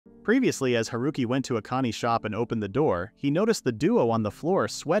Previously, as Haruki went to Akani's shop and opened the door, he noticed the duo on the floor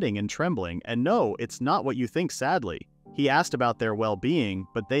sweating and trembling, and no, it's not what you think, sadly. He asked about their well-being,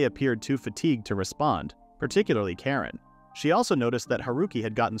 but they appeared too fatigued to respond, particularly Karen. She also noticed that Haruki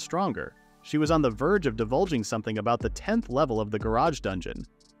had gotten stronger. She was on the verge of divulging something about the 10th level of the garage dungeon,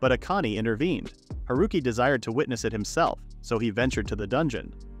 but Akane intervened. Haruki desired to witness it himself, so he ventured to the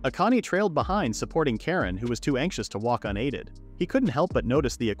dungeon. Akane trailed behind, supporting Karen, who was too anxious to walk unaided. He couldn't help but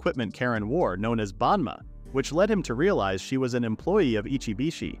notice the equipment Karen wore, known as banma, which led him to realize she was an employee of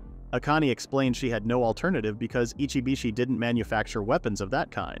Ichibishi. Akane explained she had no alternative because Ichibishi didn't manufacture weapons of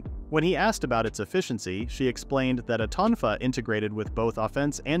that kind. When he asked about its efficiency, she explained that a tonfa integrated with both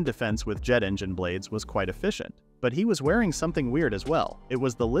offense and defense with jet engine blades was quite efficient. But he was wearing something weird as well. It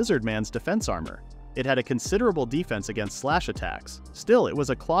was the lizard man's defense armor. It had a considerable defense against slash attacks. Still, it was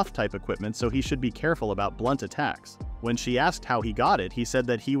a cloth-type equipment, so he should be careful about blunt attacks. When she asked how he got it, he said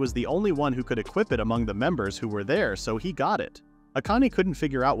that he was the only one who could equip it among the members who were there, so he got it. Akane couldn't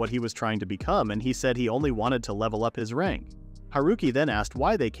figure out what he was trying to become, and he said he only wanted to level up his rank. Haruki then asked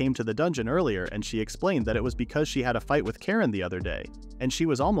why they came to the dungeon earlier, and she explained that it was because she had a fight with Karen the other day, and she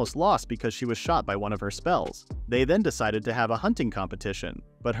was almost lost because she was shot by one of her spells. They then decided to have a hunting competition,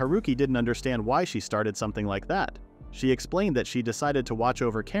 but Haruki didn't understand why she started something like that. She explained that she decided to watch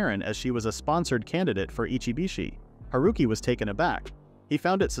over Karen as she was a sponsored candidate for Ichibishi. Haruki was taken aback. He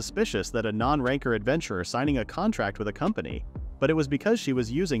found it suspicious that a non-ranker adventurer signing a contract with a company, but it was because she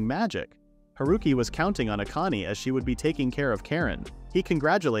was using magic. Haruki was counting on Akane as she would be taking care of Karen. He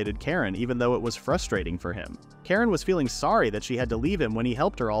congratulated Karen even though it was frustrating for him. Karen was feeling sorry that she had to leave him when he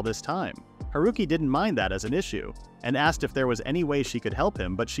helped her all this time. Haruki didn't mind that as an issue, and asked if there was any way she could help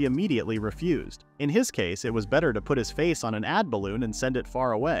him, but she immediately refused. In his case, it was better to put his face on an ad balloon and send it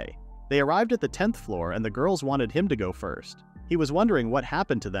far away. They arrived at the 10th floor and the girls wanted him to go first. He was wondering what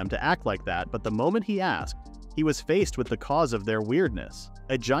happened to them to act like that, but the moment he asked, he was faced with the cause of their weirdness.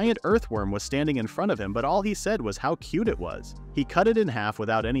 A giant earthworm was standing in front of him, but all he said was how cute it was. He cut it in half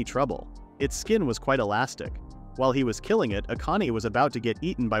without any trouble. Its skin was quite elastic. While he was killing it, Akane was about to get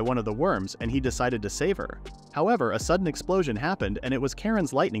eaten by one of the worms, and he decided to save her. However, a sudden explosion happened, and it was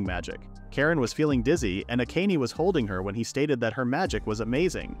Karen's lightning magic. Karen was feeling dizzy, and Akane was holding her when he stated that her magic was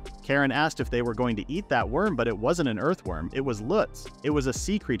amazing. Karen asked if they were going to eat that worm, but it wasn't an earthworm, it was Lutz. It was a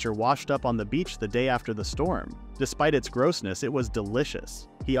sea creature washed up on the beach the day after the storm. Despite its grossness, it was delicious.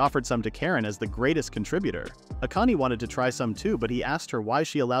 He offered some to Karen as the greatest contributor. Akane wanted to try some too, but he asked her why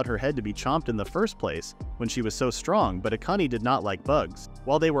she allowed her head to be chomped in the first place when she was so strong, but Akane did not like bugs.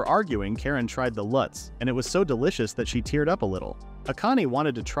 While they were arguing, Karen tried the Lutz, and it was so delicious that she teared up a little. Akane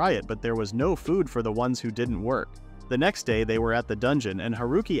wanted to try it, but there was no food for the ones who didn't work. The next day they were at the dungeon, and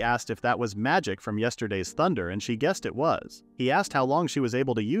Haruki asked if that was magic from yesterday's thunder, and she guessed it was. He asked how long she was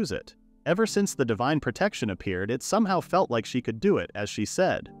able to use it. Ever since the divine protection appeared, it somehow felt like she could do it, as she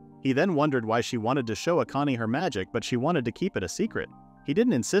said. He then wondered why she wanted to show Akane her magic, but she wanted to keep it a secret. He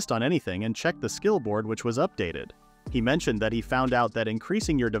didn't insist on anything and checked the skill board, which was updated. He mentioned that he found out that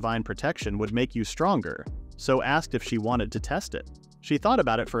increasing your divine protection would make you stronger, so asked if she wanted to test it. She thought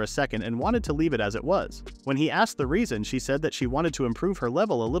about it for a second and wanted to leave it as it was. When he asked the reason, she said that she wanted to improve her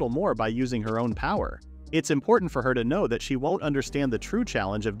level a little more by using her own power. It's important for her to know that she won't understand the true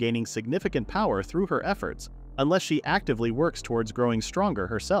challenge of gaining significant power through her efforts unless she actively works towards growing stronger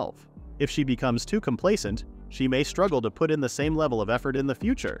herself. If she becomes too complacent, she may struggle to put in the same level of effort in the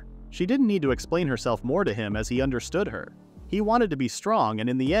future. She didn't need to explain herself more to him as he understood her. He wanted to be strong, and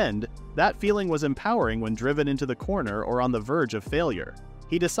in the end, that feeling was empowering when driven into the corner or on the verge of failure.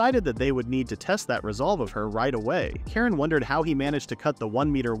 He decided that they would need to test that resolve of her right away. Karen wondered how he managed to cut the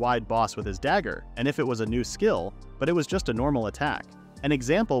 1-meter wide boss with his dagger, and if it was a new skill, but it was just a normal attack. An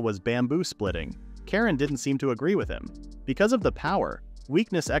example was bamboo splitting. Karen didn't seem to agree with him. Because of the power,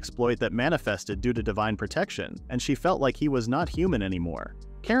 weakness exploit that manifested due to divine protection, and she felt like he was not human anymore.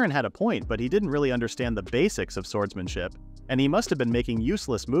 Karen had a point, but he didn't really understand the basics of swordsmanship, and he must have been making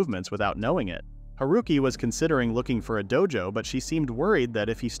useless movements without knowing it. Haruki was considering looking for a dojo, but she seemed worried that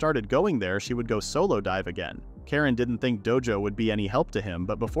if he started going there, she would go solo dive again. Karen didn't think dojo would be any help to him,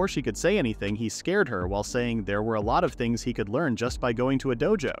 but before she could say anything, he scared her while saying there were a lot of things he could learn just by going to a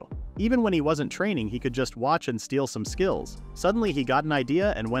dojo. Even when he wasn't training, he could just watch and steal some skills. Suddenly, he got an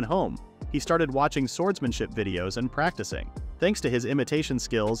idea and went home. He started watching swordsmanship videos and practicing. Thanks to his imitation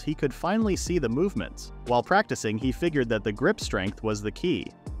skills, he could finally see the movements. While practicing, he figured that the grip strength was the key.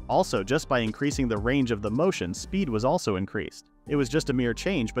 Also, just by increasing the range of the motion, speed was also increased. It was just a mere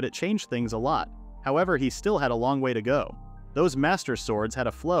change, but it changed things a lot. However, he still had a long way to go. Those master swords had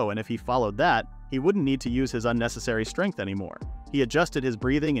a flow, and if he followed that, He wouldn't need to use his unnecessary strength anymore. He adjusted his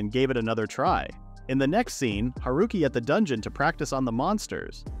breathing and gave it another try. In the next scene, Haruki at the dungeon to practice on the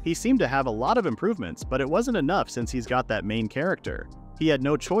monsters. He seemed to have a lot of improvements, but it wasn't enough since he's got that main character. He had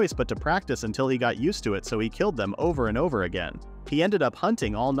no choice but to practice until he got used to it, so he killed them over and over again. He ended up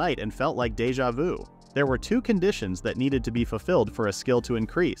hunting all night and felt like deja vu. There were two conditions that needed to be fulfilled for a skill to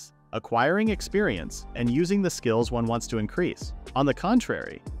increase: acquiring experience and using the skills one wants to increase. On the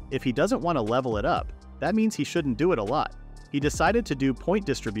contrary, if he doesn't want to level it up, that means he shouldn't do it a lot. He decided to do point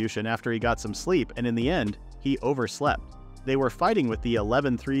distribution after he got some sleep, and in the end, he overslept. They were fighting with the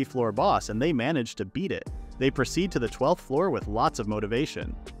 11th floor boss and they managed to beat it. They proceed to the 12th floor with lots of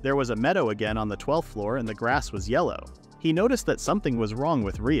motivation. There was a meadow again on the 12th floor and the grass was yellow. He noticed that something was wrong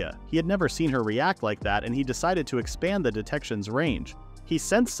with Ria. He had never seen her react like that, and he decided to expand the detection's range. He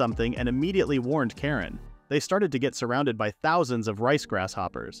sensed something and immediately warned Karen. They started to get surrounded by thousands of rice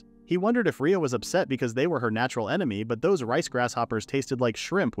grasshoppers. He wondered if Ria was upset because they were her natural enemy, but those rice grasshoppers tasted like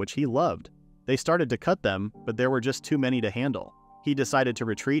shrimp, which he loved. They started to cut them, but there were just too many to handle. He decided to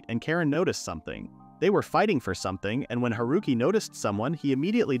retreat, and Karen noticed something. They were fighting for something, and when Haruki noticed someone, he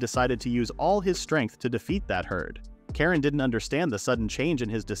immediately decided to use all his strength to defeat that herd. Karen didn't understand the sudden change in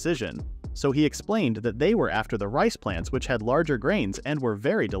his decision, so he explained that they were after the rice plants, which had larger grains and were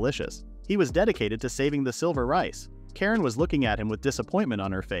very delicious. He was dedicated to saving the silver rice. Karen was looking at him with disappointment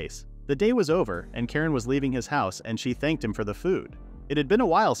on her face. The day was over, and Karen was leaving his house, and she thanked him for the food. It had been a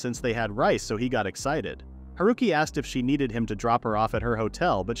while since they had rice, so he got excited. Haruki asked if she needed him to drop her off at her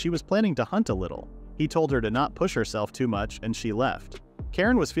hotel, but she was planning to hunt a little. He told her to not push herself too much, and she left.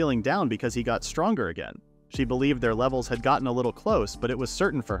 Karen was feeling down because he got stronger again. She believed their levels had gotten a little close, but it was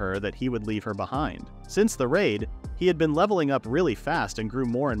certain for her that he would leave her behind. Since the raid, he had been leveling up really fast and grew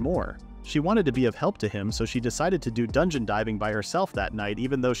more and more. She wanted to be of help to him, so she decided to do dungeon diving by herself that night,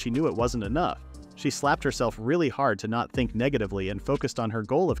 even though she knew it wasn't enough. She slapped herself really hard to not think negatively and focused on her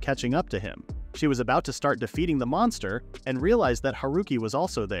goal of catching up to him. She was about to start defeating the monster and realized that Haruki was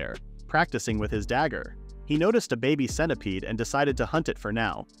also there, practicing with his dagger. He noticed a baby centipede and decided to hunt it for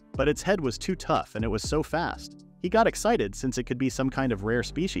now, but its head was too tough and it was so fast. He got excited since it could be some kind of rare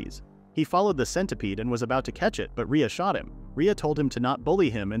species. He followed the centipede and was about to catch it, but Ria shot him. Ria told him to not bully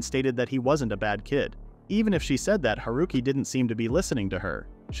him and stated that he wasn't a bad kid. Even if she said that, Haruki didn't seem to be listening to her.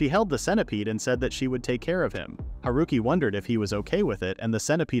 She held the centipede and said that she would take care of him. Haruki wondered if he was okay with it, and the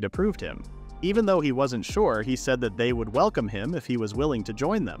centipede approved him. Even though he wasn't sure, he said that they would welcome him if he was willing to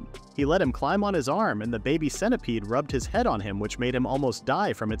join them. He let him climb on his arm, and the baby centipede rubbed his head on him, which made him almost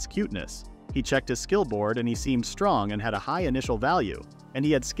die from its cuteness. He checked his skill board and he seemed strong and had a high initial value, and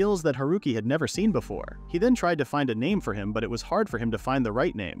he had skills that Haruki had never seen before. He then tried to find a name for him, but it was hard for him to find the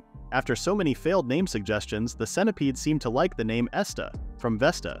right name. After so many failed name suggestions, the centipede seemed to like the name Esta, from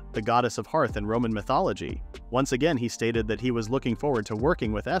Vesta, the goddess of hearth in Roman mythology. Once again, he stated that he was looking forward to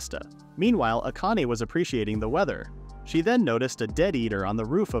working with Esta. Meanwhile, Akane was appreciating the weather. She then noticed a Death Eater on the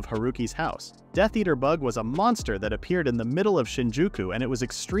roof of Haruki's house. Death Eater Bug was a monster that appeared in the middle of Shinjuku, and it was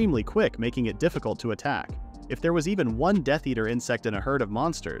extremely quick, making it difficult to attack. If there was even one Death Eater insect in a herd of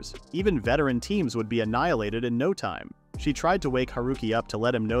monsters, even veteran teams would be annihilated in no time. She tried to wake Haruki up to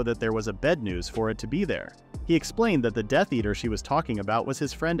let him know that there was a bad news for it to be there. He explained that the Death Eater she was talking about was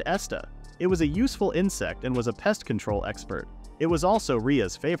his friend Esta. It was a useful insect and was a pest control expert. It was also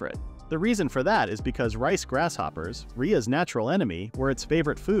Ria's favorite. The reason for that is because rice grasshoppers, Ria's natural enemy, were its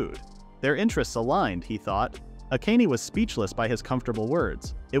favorite food. Their interests aligned, he thought. Akane was speechless by his comfortable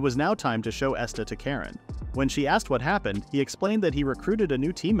words. It was now time to show Esta to Karen. When she asked what happened, he explained that he recruited a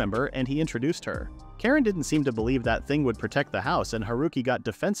new team member and he introduced her. Karen didn't seem to believe that thing would protect the house, and Haruki got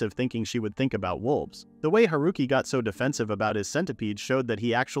defensive thinking she would think about wolves. The way Haruki got so defensive about his centipede showed that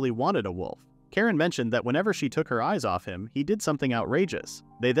he actually wanted a wolf. Karen mentioned that whenever she took her eyes off him, he did something outrageous.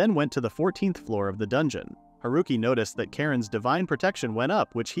 They then went to the 14th floor of the dungeon. Haruki noticed that Karen's divine protection went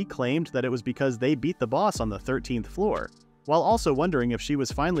up, which he claimed that it was because they beat the boss on the 13th floor, while also wondering if she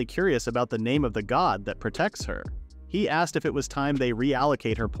was finally curious about the name of the god that protects her. He asked if it was time they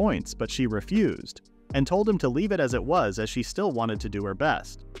reallocate her points, but she refused, and told him to leave it as it was as she still wanted to do her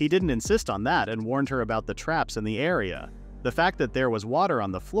best. He didn't insist on that and warned her about the traps in the area. The fact that there was water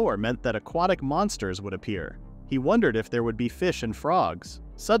on the floor meant that aquatic monsters would appear. He wondered if there would be fish and frogs.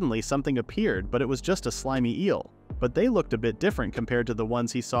 Suddenly something appeared, but it was just a slimy eel. But they looked a bit different compared to the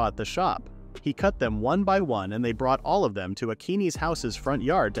ones he saw at the shop. He cut them one by one and they brought all of them to Akane's house's front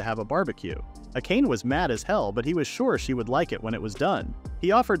yard to have a barbecue. Akane was mad as hell, but he was sure she would like it when it was done.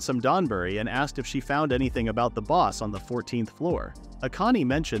 He offered some donburi and asked if she found anything about the boss on the 14th floor. Akane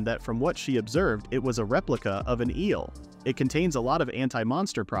mentioned that from what she observed, it was a replica of an eel. It contains a lot of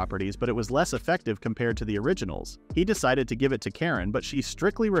anti-monster properties, but it was less effective compared to the originals. He decided to give it to Karen, but she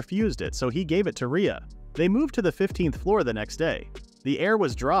strictly refused it, so he gave it to Ria. They moved to the 15th floor the next day. The air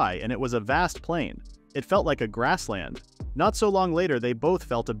was dry and it was a vast plain. It felt like a grassland. Not so long later, they both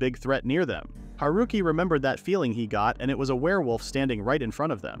felt a big threat near them. Haruki remembered that feeling he got, and it was a werewolf standing right in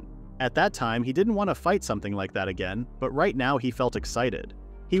front of them. At that time, he didn't want to fight something like that again, but right now he felt excited.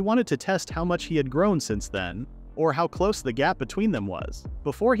 He wanted to test how much he had grown since then, or how close the gap between them was.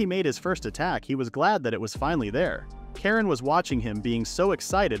 Before he made his first attack, he was glad that it was finally there. Karen was watching him being so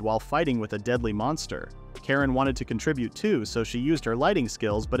excited while fighting with a deadly monster. Karen wanted to contribute too, so she used her lighting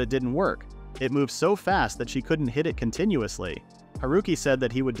skills, but it didn't work. It moved so fast that she couldn't hit it continuously. Haruki said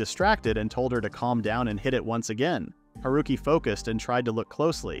that he would distract it and told her to calm down and hit it once again. Haruki focused and tried to look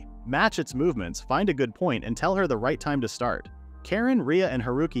closely, match its movements, find a good point, and tell her the right time to start. Karen, Ria, and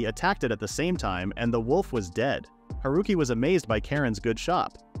Haruki attacked it at the same time, and the wolf was dead. Haruki was amazed by Karen's good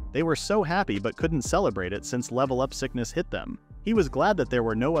shot. They were so happy but couldn't celebrate it since level-up sickness hit them. He was glad that there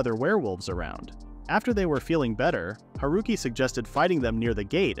were no other werewolves around. After they were feeling better, Haruki suggested fighting them near the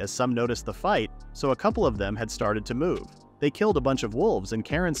gate as some noticed the fight, so a couple of them had started to move. They killed a bunch of wolves and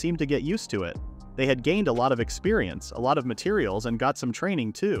Karen seemed to get used to it. They had gained a lot of experience, a lot of materials, and got some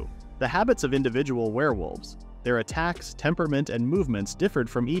training too. The habits of individual werewolves, their attacks, temperament, and movements differed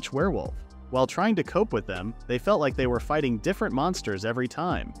from each werewolf. While trying to cope with them, they felt like they were fighting different monsters every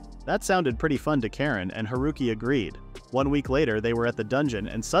time. That sounded pretty fun to Karen, and Haruki agreed. 1 week later, they were at the dungeon,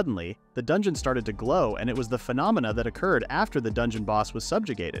 and suddenly, the dungeon started to glow, and it was the phenomena that occurred after the dungeon boss was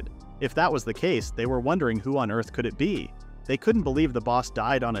subjugated. If that was the case, they were wondering who on earth could it be. They couldn't believe the boss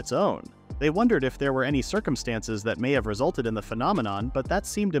died on its own. They wondered if there were any circumstances that may have resulted in the phenomenon, but that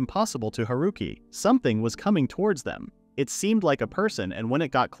seemed impossible to Haruki. Something was coming towards them. It seemed like a person, and when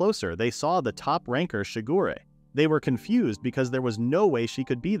it got closer, they saw the top ranker Shigure. They were confused because there was no way she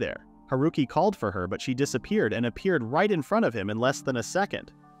could be there. Haruki called for her, but she disappeared and appeared right in front of him in less than a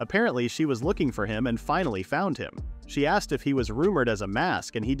second. Apparently, she was looking for him and finally found him. She asked if he was rumored as a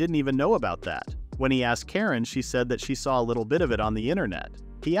mask, and he didn't even know about that. When he asked Karen, she said that she saw a little bit of it on the internet.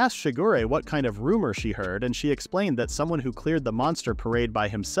 He asked Shigure what kind of rumor she heard, and she explained that someone who cleared the monster parade by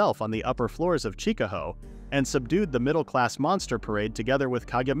himself on the upper floors of Chikaho and subdued the middle-class monster parade together with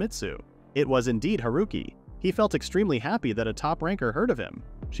Kagemitsu. It was indeed Haruki. He felt extremely happy that a top ranker heard of him.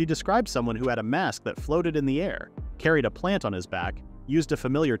 She described someone who had a mask that floated in the air, carried a plant on his back, used a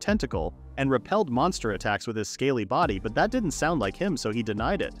familiar tentacle, and repelled monster attacks with his scaly body, but that didn't sound like him, so he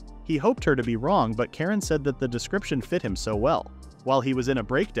denied it. He hoped her to be wrong, but Karen said that the description fit him so well. While he was in a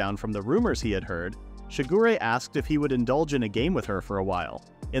breakdown from the rumors he had heard, Shigure asked if he would indulge in a game with her for a while.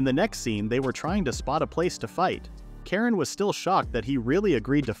 In the next scene, they were trying to spot a place to fight. Karen was still shocked that he really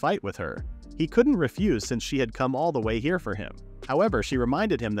agreed to fight with her. He couldn't refuse since she had come all the way here for him. However, she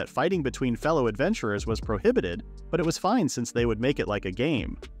reminded him that fighting between fellow adventurers was prohibited, but it was fine since they would make it like a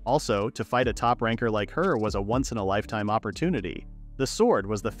game. Also, to fight a top ranker like her was a once-in-a-lifetime opportunity. The sword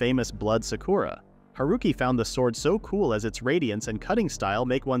was the famous Blood Sakura. Haruki found the sword so cool as its radiance and cutting style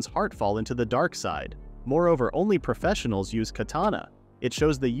make one's heart fall into the dark side. Moreover, only professionals use katana. It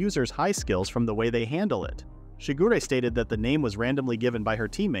shows the user's high skills from the way they handle it. Shigure stated that the name was randomly given by her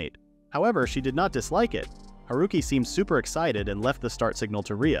teammate. However, she did not dislike it. Haruki seemed super excited and left the start signal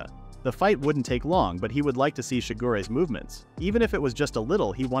to Ria. The fight wouldn't take long, but he would like to see Shigure's movements. Even if it was just a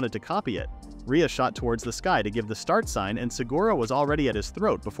little, he wanted to copy it. Ria shot towards the sky to give the start sign, and Shigure was already at his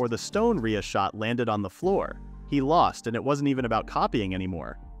throat before the stone Ria shot landed on the floor. He lost, and it wasn't even about copying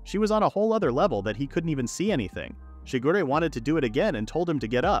anymore. She was on a whole other level that he couldn't even see anything. Shigure wanted to do it again and told him to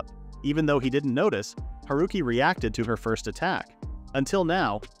get up. Even though he didn't notice, Haruki reacted to her first attack. Until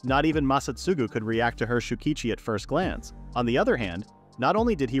now, not even Masatsugu could react to her Shukichi at first glance. On the other hand, not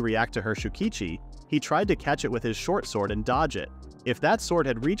only did he react to her Shukichi, he tried to catch it with his short sword and dodge it. If that sword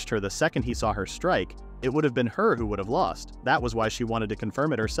had reached her the second he saw her strike, it would have been her who would have lost. That was why she wanted to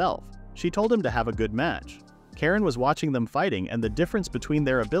confirm it herself. She told him to have a good match. Karen was watching them fighting, and the difference between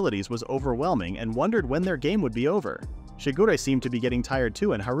their abilities was overwhelming and wondered when their game would be over. Shigure seemed to be getting tired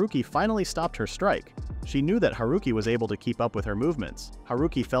too, and Haruki finally stopped her strike. She knew that Haruki was able to keep up with her movements.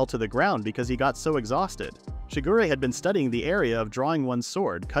 Haruki fell to the ground because he got so exhausted. Shigure had been studying the area of drawing one's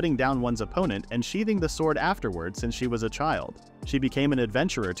sword, cutting down one's opponent, and sheathing the sword afterward since she was a child. She became an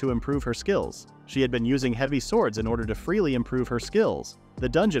adventurer to improve her skills. She had been using heavy swords in order to freely improve her skills. The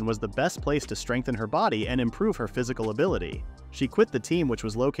dungeon was the best place to strengthen her body and improve her physical ability. She quit the team, which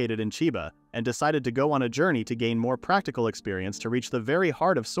was located in Chiba, and decided to go on a journey to gain more practical experience to reach the very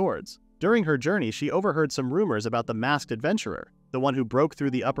heart of swords. During her journey, she overheard some rumors about the masked adventurer, the one who broke through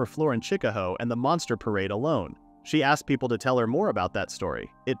the upper floor in Chikaho and the monster parade alone. She asked people to tell her more about that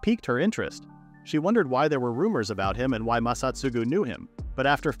story. It piqued her interest. She wondered why there were rumors about him and why Masatsugu knew him. But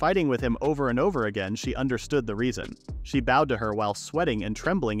after fighting with him over and over again, she understood the reason. She bowed to her while sweating and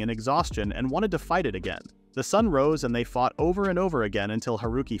trembling in exhaustion and wanted to fight it again. The sun rose and they fought over and over again until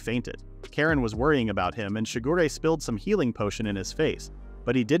Haruki fainted. Karen was worrying about him and Shigure spilled some healing potion in his face,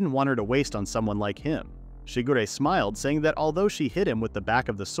 but he didn't want her to waste on someone like him. Shigure smiled, saying that although she hit him with the back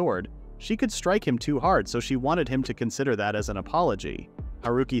of the sword, she could strike him too hard, so she wanted him to consider that as an apology.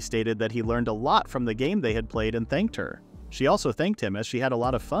 Haruki stated that he learned a lot from the game they had played and thanked her. She also thanked him as she had a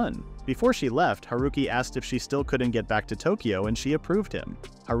lot of fun. Before she left, Haruki asked if she still couldn't get back to Tokyo and she approved him.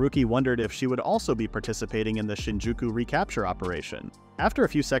 Haruki wondered if she would also be participating in the Shinjuku recapture operation. After a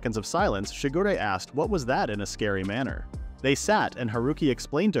few seconds of silence, Shigure asked what was that in a scary manner. They sat and Haruki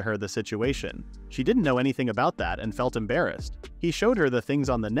explained to her the situation. She didn't know anything about that and felt embarrassed. He showed her the things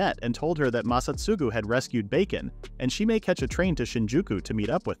on the net and told her that Masatsugu had rescued Bacon, and she may catch a train to Shinjuku to meet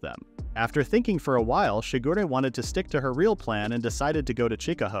up with them. After thinking for a while, Shigure wanted to stick to her real plan and decided to go to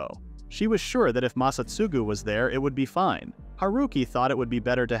Chikaho. She was sure that if Masatsugu was there, it would be fine. Haruki thought it would be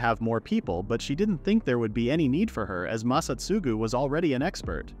better to have more people, but she didn't think there would be any need for her as Masatsugu was already an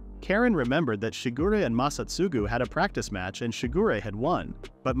expert. Karen remembered that Shigure and Masatsugu had a practice match and Shigure had won,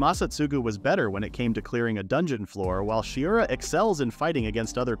 but Masatsugu was better when it came to clearing a dungeon floor while Shiura excels in fighting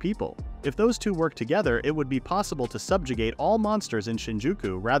against other people. If those two work together, it would be possible to subjugate all monsters in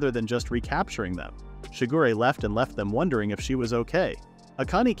Shinjuku rather than just recapturing them. Shigure left and left them wondering if she was okay.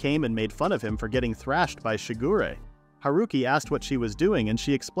 Akane came and made fun of him for getting thrashed by Shigure. Haruki asked what she was doing and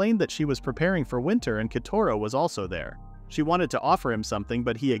she explained that she was preparing for winter and Kitoro was also there. She wanted to offer him something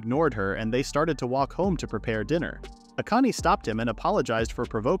but he ignored her and they started to walk home to prepare dinner. Akane stopped him and apologized for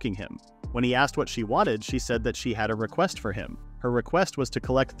provoking him. When he asked what she wanted, she said that she had a request for him. Her request was to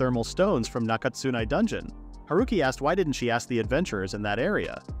collect thermal stones from Nakatsunai Dungeon. Haruki asked why didn't she ask the adventurers in that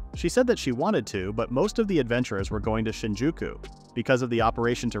area. She said that she wanted to, but most of the adventurers were going to Shinjuku. Because of the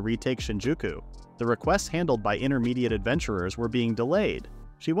operation to retake Shinjuku, the requests handled by intermediate adventurers were being delayed.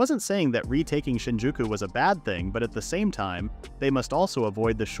 She wasn't saying that retaking Shinjuku was a bad thing, but at the same time, they must also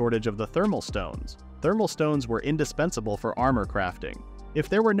avoid the shortage of the thermal stones. Thermal stones were indispensable for armor crafting. If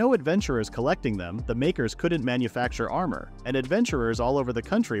there were no adventurers collecting them, the makers couldn't manufacture armor, and adventurers all over the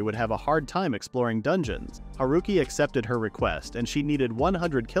country would have a hard time exploring dungeons. Haruki accepted her request, and she needed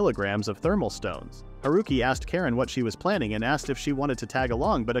 100 kilograms of thermal stones. Haruki asked Karen what she was planning and asked if she wanted to tag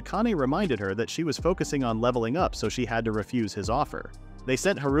along, but Akane reminded her that she was focusing on leveling up, so she had to refuse his offer. They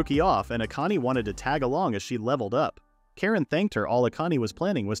sent Haruki off, and Akane wanted to tag along as she leveled up. Karen thanked her. All Akane was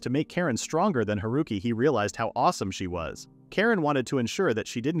planning was to make Karen stronger than Haruki. He realized how awesome she was. Karen wanted to ensure that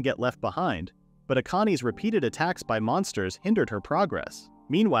she didn't get left behind, but Akane's repeated attacks by monsters hindered her progress.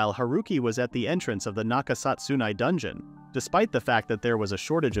 Meanwhile, Haruki was at the entrance of the Nakasatsunai dungeon. Despite the fact that there was a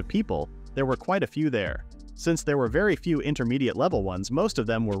shortage of people, there were quite a few there. Since there were very few intermediate level ones, most of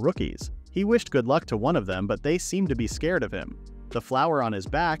them were rookies. He wished good luck to one of them, but they seemed to be scared of him. The flower on his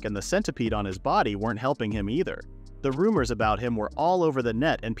back and the centipede on his body weren't helping him either. The rumors about him were all over the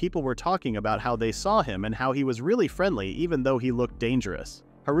net and people were talking about how they saw him and how he was really friendly even though he looked dangerous.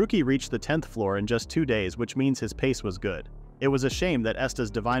 Haruki reached the 10th floor in just 2 days, which means his pace was good. It was a shame that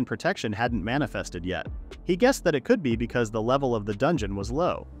Esta's divine protection hadn't manifested yet. He guessed that it could be because the level of the dungeon was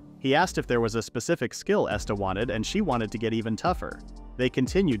low. He asked if there was a specific skill Esta wanted and she wanted to get even tougher. They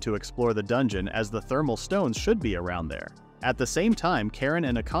continued to explore the dungeon as the thermal stones should be around there. At the same time, Karen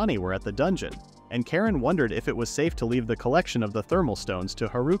and Akane were at the dungeon, and Karen wondered if it was safe to leave the collection of the thermal stones to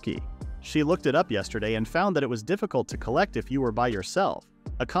Haruki. She looked it up yesterday and found that it was difficult to collect if you were by yourself.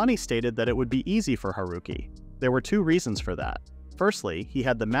 Akane stated that it would be easy for Haruki. There were 2 reasons for that. Firstly, he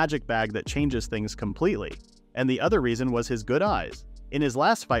had the magic bag that changes things completely, and the other reason was his good eyes. In his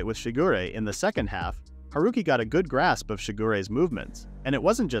last fight with Shigure in the second half, Haruki got a good grasp of Shigure's movements, and it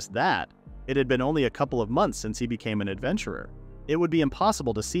wasn't just that. It had been only a couple of months since he became an adventurer. It would be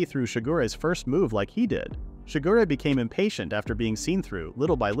impossible to see through Shigure's first move like he did. Shigure became impatient after being seen through.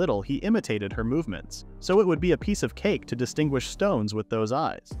 Little by little, he imitated her movements, so it would be a piece of cake to distinguish stones with those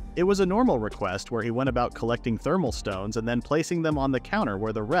eyes. It was a normal request where he went about collecting thermal stones and then placing them on the counter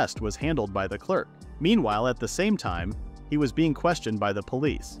where the rest was handled by the clerk. Meanwhile, at the same time, he was being questioned by the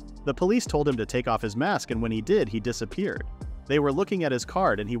police. The police told him to take off his mask, and when he did, he disappeared. They were looking at his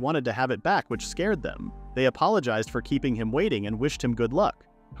card and he wanted to have it back, which scared them. They apologized for keeping him waiting and wished him good luck.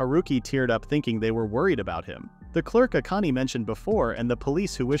 Haruki teared up thinking they were worried about him. The clerk Akane mentioned before and the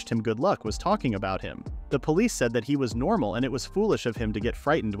police who wished him good luck was talking about him. The police said that he was normal and it was foolish of him to get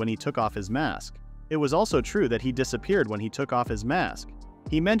frightened when he took off his mask. It was also true that he disappeared when he took off his mask.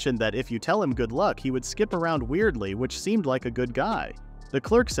 He mentioned that if you tell him good luck, he would skip around weirdly, which seemed like a good guy. The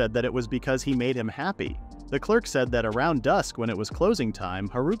clerk said that it was because he made him happy. The clerk said that around dusk, when it was closing time,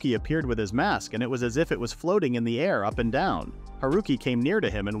 Haruki appeared with his mask and it was as if it was floating in the air up and down. Haruki came near to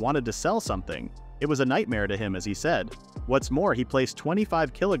him and wanted to sell something. It was a nightmare to him, as he said. What's more, he placed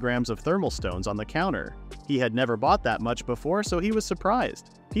 25 kilograms of thermal stones on the counter. He had never bought that much before, so he was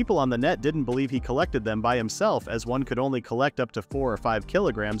surprised. People on the net didn't believe he collected them by himself, as one could only collect up to 4 or 5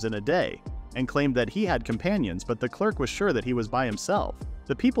 kilograms in a day, and claimed that he had companions, but the clerk was sure that he was by himself.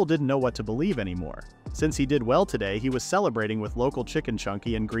 The people didn't know what to believe anymore. Since he did well today, he was celebrating with local chicken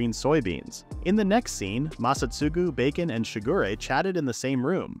chunky and green soybeans. In the next scene, Masatsugu, Bacon, and Shigure chatted in the same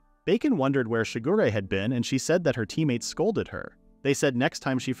room. Bacon wondered where Shigure had been, and she said that her teammates scolded her. They said next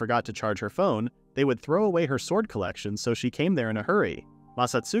time she forgot to charge her phone, they would throw away her sword collection, so she came there in a hurry.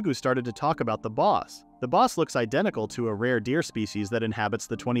 Masatsugu started to talk about the boss. The boss looks identical to a rare deer species that inhabits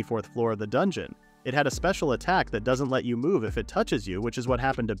the 24th floor of the dungeon. It had a special attack that doesn't let you move if it touches you, which is what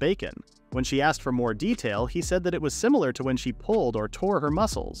happened to Bacon. When she asked for more detail, he said that it was similar to when she pulled or tore her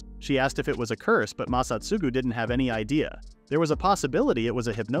muscles. She asked if it was a curse, but Masatsugu didn't have any idea. There was a possibility it was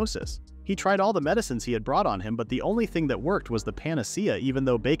a hypnosis. He tried all the medicines he had brought on him, but the only thing that worked was the panacea, even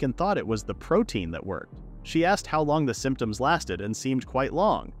though Bacon thought it was the protein that worked. She asked how long the symptoms lasted and seemed quite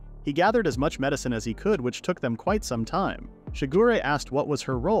long. He gathered as much medicine as he could, which took them quite some time. Shigure asked what was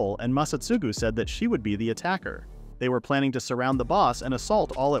her role, and Masatsugu said that she would be the attacker. They were planning to surround the boss and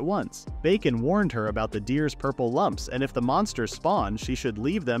assault all at once. Bacon warned her about the deer's purple lumps, and if the monsters spawned, she should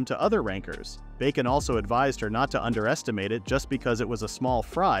leave them to other rankers. Bacon also advised her not to underestimate it just because it was a small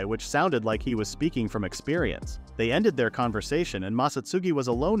fry, which sounded like he was speaking from experience. They ended their conversation and Masatsugu was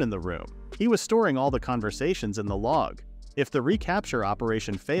alone in the room. He was storing all the conversations in the log. If the recapture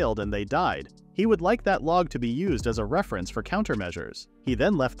operation failed and they died, he would like that log to be used as a reference for countermeasures. He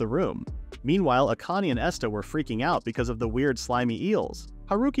then left the room. Meanwhile, Akane and Esta were freaking out because of the weird slimy eels.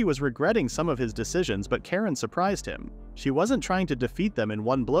 Haruki was regretting some of his decisions, but Karen surprised him. She wasn't trying to defeat them in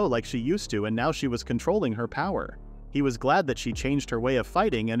one blow like she used to, and now she was controlling her power. He was glad that she changed her way of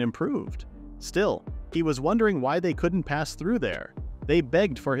fighting and improved. Still, he was wondering why they couldn't pass through there. They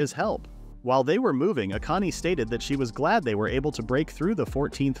begged for his help. While they were moving, Akane stated that she was glad they were able to break through the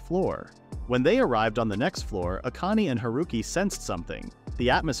 14th floor. When they arrived on the next floor, Akane and Haruki sensed something. The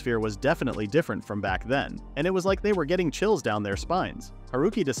atmosphere was definitely different from back then, and it was like they were getting chills down their spines.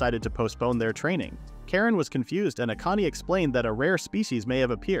 Haruki decided to postpone their training. Karen was confused and Akane explained that a rare species may have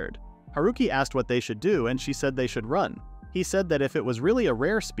appeared. Haruki asked what they should do and she said they should run. He said that if it was really a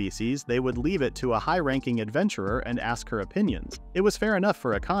rare species, they would leave it to a high-ranking adventurer and ask her opinions. It was fair enough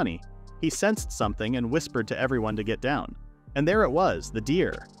for Akane. He sensed something and whispered to everyone to get down. And there it was, the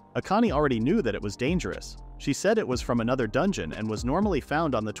deer. Akane already knew that it was dangerous. She said it was from another dungeon and was normally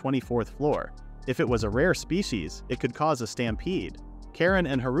found on the 24th floor. If it was a rare species, it could cause a stampede. Karen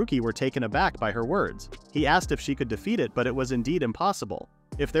and Haruki were taken aback by her words. He asked if she could defeat it, but it was indeed impossible.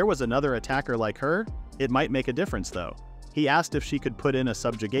 If there was another attacker like her, it might make a difference though. He asked if she could put in a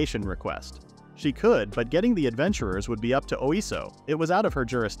subjugation request. She could, but getting the adventurers would be up to Oiso. It was out of her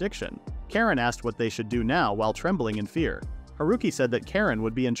jurisdiction. Karen asked what they should do now while trembling in fear. Haruki said that Karen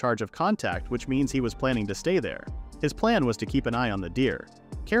would be in charge of contact, which means he was planning to stay there. His plan was to keep an eye on the deer.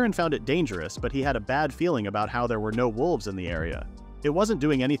 Karen found it dangerous, but he had a bad feeling about how there were no wolves in the area. It wasn't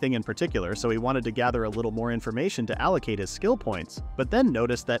doing anything in particular, so he wanted to gather a little more information to allocate his skill points, but then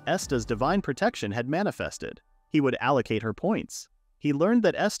noticed that Esta's divine protection had manifested. He would allocate her points. He learned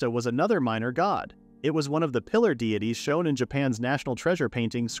that Esta was another minor god. It was one of the pillar deities shown in Japan's national treasure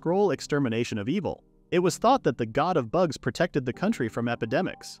painting Scroll Extermination of Evil. It was thought that the god of bugs protected the country from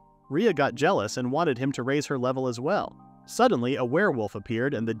epidemics. Rhea got jealous and wanted him to raise her level as well. Suddenly, a werewolf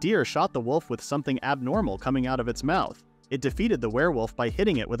appeared and the deer shot the wolf with something abnormal coming out of its mouth. It defeated the werewolf by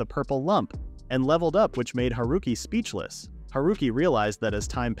hitting it with a purple lump, and leveled up, which made Haruki speechless. Haruki realized that as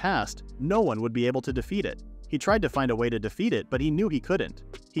time passed, no one would be able to defeat it. He tried to find a way to defeat it, but he knew he couldn't.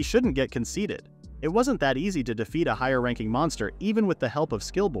 He shouldn't get conceited. It wasn't that easy to defeat a higher-ranking monster even with the help of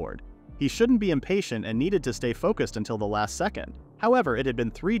skill board. He shouldn't be impatient and needed to stay focused until the last second. However, it had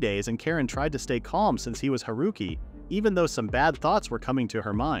been 3 days and Karen tried to stay calm since he was Haruki, even though some bad thoughts were coming to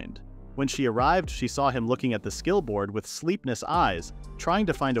her mind. When she arrived, she saw him looking at the skill board with sleepless eyes, trying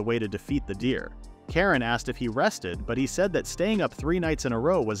to find a way to defeat the deer. Karen asked if he rested, but he said that staying up 3 nights in a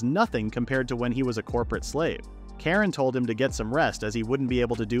row was nothing compared to when he was a corporate slave. Karen told him to get some rest as he wouldn't be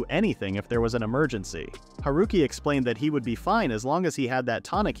able to do anything if there was an emergency. Haruki explained that he would be fine as long as he had that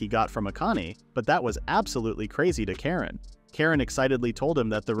tonic he got from Akane, but that was absolutely crazy to Karen. Karen excitedly told him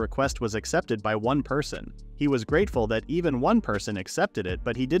that the request was accepted by one person. He was grateful that even one person accepted it,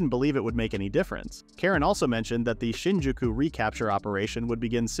 but he didn't believe it would make any difference. Karen also mentioned that the Shinjuku recapture operation would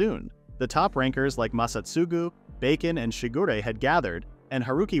begin soon. The top rankers like Masatsugu, Bacon, and Shigure had gathered, and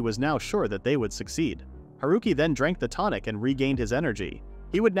Haruki was now sure that they would succeed. Haruki then drank the tonic and regained his energy.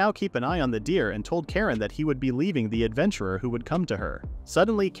 He would now keep an eye on the deer and told Karen that he would be leaving the adventurer who would come to her.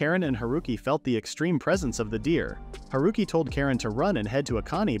 Suddenly, Karen and Haruki felt the extreme presence of the deer. Haruki told Karen to run and head to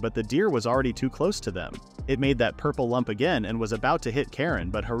Akane, but the deer was already too close to them. It made that purple lump again and was about to hit Karen,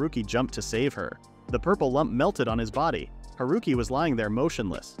 but Haruki jumped to save her. The purple lump melted on his body. Haruki was lying there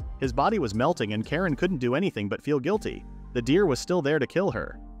motionless. His body was melting and Karen couldn't do anything but feel guilty. The deer was still there to kill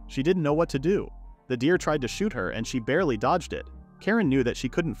her. She didn't know what to do. The deer tried to shoot her and she barely dodged it. Karen knew that she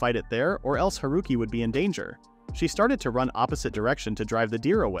couldn't fight it there or else Haruki would be in danger. She started to run opposite direction to drive the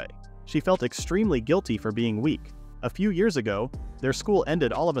deer away. She felt extremely guilty for being weak. A few years ago, their school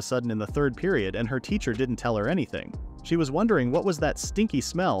ended all of a sudden in the third period and her teacher didn't tell her anything. She was wondering what was that stinky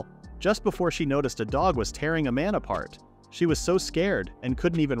smell just before she noticed a dog was tearing a man apart. She was so scared and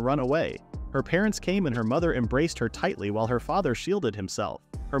couldn't even run away. Her parents came and her mother embraced her tightly while her father shielded himself.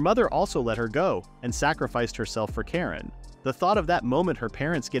 Her mother also let her go and sacrificed herself for Karen. The thought of that moment, her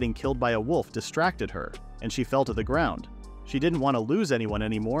parents getting killed by a wolf, distracted her, and she fell to the ground. She didn't want to lose anyone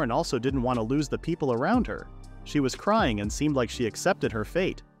anymore and also didn't want to lose the people around her. She was crying and seemed like she accepted her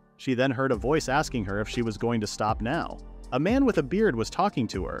fate. She then heard a voice asking her if she was going to stop now. A man with a beard was talking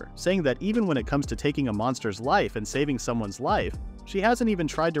to her, saying that even when it comes to taking a monster's life and saving someone's life, she hasn't even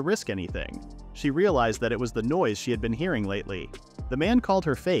tried to risk anything. She realized that it was the noise she had been hearing lately. The man called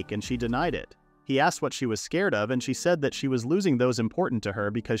her fake and she denied it. He asked what she was scared of and she said that she was losing those important to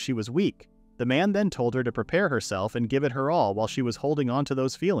her because she was weak. The man then told her to prepare herself and give it her all while she was holding on to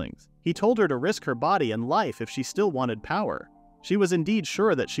those feelings. He told her to risk her body and life if she still wanted power. She was indeed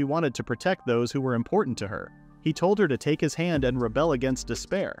sure that she wanted to protect those who were important to her. He told her to take his hand and rebel against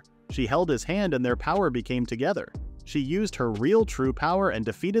despair. She held his hand and their power became together. She used her real true power and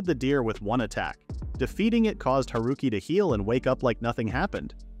defeated the deer with one attack. Defeating it caused Haruki to heal and wake up like nothing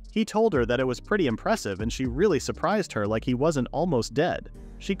happened. He told her that it was pretty impressive and she really surprised her like he wasn't almost dead.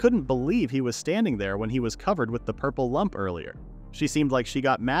 She couldn't believe he was standing there when he was covered with the purple lump earlier. She seemed like she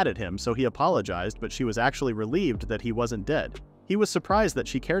got mad at him, so he apologized, but she was actually relieved that he wasn't dead. He was surprised that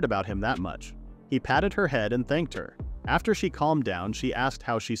she cared about him that much. He patted her head and thanked her. After she calmed down, she asked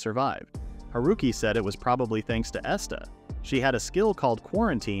how she survived. Haruki said it was probably thanks to Esta. She had a skill called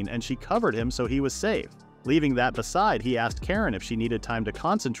quarantine and she covered him so he was safe. Leaving that beside, he asked Karen if she needed time to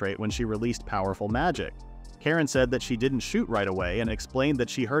concentrate when she released powerful magic. Karen said that she didn't shoot right away and explained that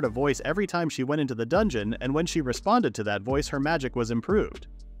she heard a voice every time she went into the dungeon, and when she responded to that voice her magic was improved.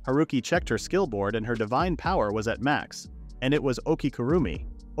 Haruki checked her skill board and her divine power was at max. And it was Okikurumi.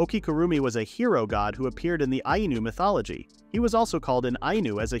 Okikurumi was a hero god who appeared in the Ainu mythology. He was also called an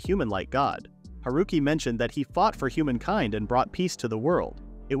Ainu as a human-like god. Haruki mentioned that he fought for humankind and brought peace to the world.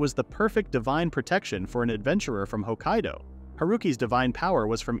 It was the perfect divine protection for an adventurer from Hokkaido. Haruki's divine power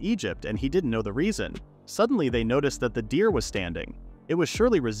was from Egypt and he didn't know the reason. Suddenly they noticed that the deer was standing. It was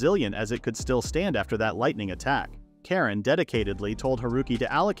surely resilient as it could still stand after that lightning attack. Karen dedicatedly told Haruki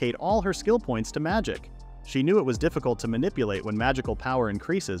to allocate all her skill points to magic. She knew it was difficult to manipulate when magical power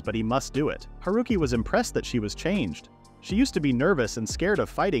increases, but he must do it. Haruki was impressed that she was changed. She used to be nervous and scared of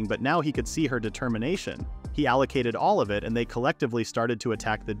fighting, but now he could see her determination. He allocated all of it and they collectively started to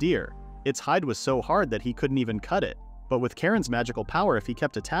attack the deer. Its hide was so hard that he couldn't even cut it. But with Karen's magical power, if he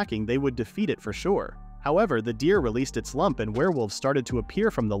kept attacking, they would defeat it for sure. However, the deer released its lump and werewolves started to appear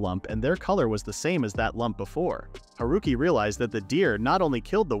from the lump and their color was the same as that lump before. Haruki realized that the deer not only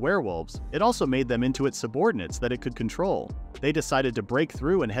killed the werewolves, it also made them into its subordinates that it could control. They decided to break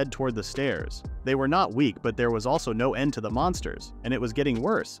through and head toward the stairs. They were not weak, but there was also no end to the monsters, and it was getting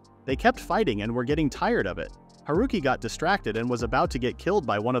worse. They kept fighting and were getting tired of it. Haruki got distracted and was about to get killed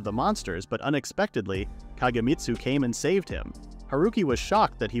by one of the monsters, but unexpectedly, Kagemitsu came and saved him. Haruki was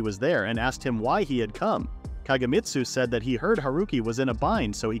shocked that he was there and asked him why he had come. Kagemitsu said that he heard Haruki was in a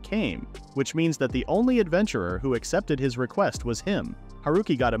bind so he came, which means that the only adventurer who accepted his request was him.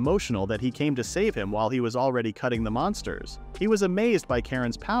 Haruki got emotional that he came to save him while he was already cutting the monsters. He was amazed by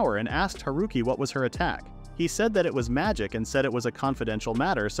Karen's power and asked Haruki what was her attack. He said that it was magic and said it was a confidential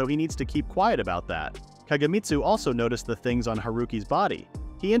matter, so he needs to keep quiet about that. Kagemitsu also noticed the things on Haruki's body.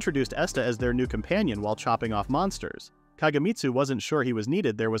 He introduced Esta as their new companion while chopping off monsters. Kagemitsu wasn't sure he was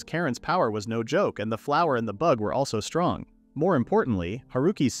needed. There was Karen's power was no joke, and the flower and the bug were also strong. More importantly,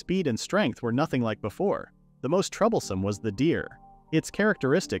 Haruki's speed and strength were nothing like before. The most troublesome was the deer. Its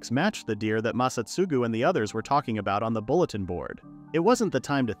characteristics matched the deer that Masatsugu and the others were talking about on the bulletin board. It wasn't the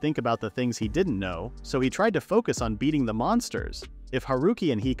time to think about the things he didn't know, so he tried to focus on beating the monsters. If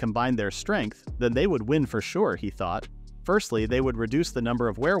Haruki and he combined their strength, then they would win for sure, he thought. Firstly, they would reduce the number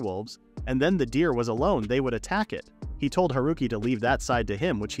of werewolves, and then the deer was alone, they would attack it. He told Haruki to leave that side to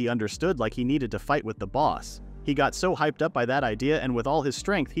him, which he understood like he needed to fight with the boss. He got so hyped up by that idea, and with all his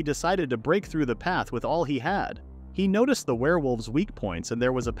strength he decided to break through the path with all he had. He noticed the werewolves' weak points, and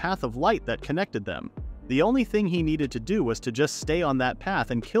there was a path of light that connected them. The only thing he needed to do was to just stay on that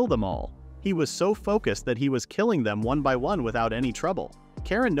path and kill them all. He was so focused that he was killing them one by one without any trouble.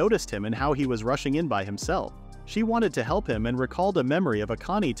 Karen noticed him and how he was rushing in by himself. She wanted to help him and recalled a memory of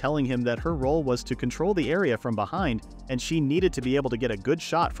Akane telling him that her role was to control the area from behind and she needed to be able to get a good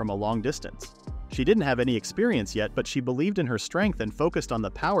shot from a long distance. She didn't have any experience yet, but she believed in her strength and focused on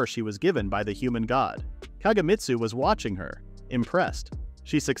the power she was given by the human god. Kagamitsu was watching her, impressed.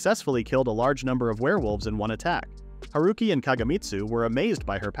 She successfully killed a large number of werewolves in one attack. Haruki and Kagamitsu were amazed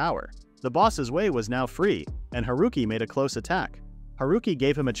by her power. The boss's way was now free, and Haruki made a close attack. Haruki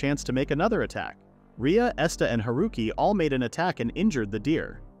gave him a chance to make another attack. Ria, Esta, and Haruki all made an attack and injured the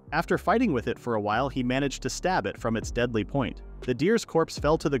deer. After fighting with it for a while, he managed to stab it from its deadly point. The deer's corpse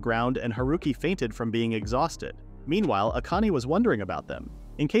fell to the ground and Haruki fainted from being exhausted. Meanwhile, Akane was wondering about them.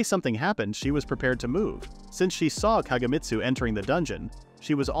 In case something happened, she was prepared to move. Since she saw Kagamitsu entering the dungeon,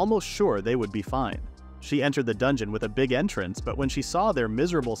 she was almost sure they would be fine. She entered the dungeon with a big entrance, but when she saw their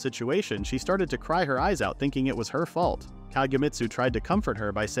miserable situation, she started to cry her eyes out thinking it was her fault. Kagamitsu tried to comfort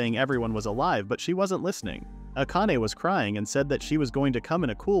her by saying everyone was alive, but she wasn't listening. Akane was crying and said that she was going to come in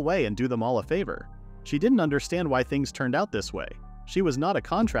a cool way and do them all a favor. She didn't understand why things turned out this way. She was not a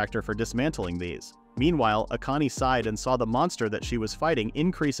contractor for dismantling these. Meanwhile, Akane sighed and saw the monster that she was fighting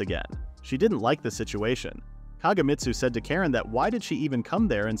increase again. She didn't like the situation. Kagamitsu said to Karen that why did she even come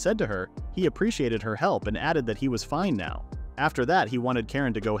there and said to her he appreciated her help and added that he was fine now. After that, he wanted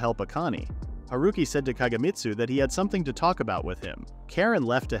Karen to go help Akane. Haruki said to Kagamitsu that he had something to talk about with him. Karen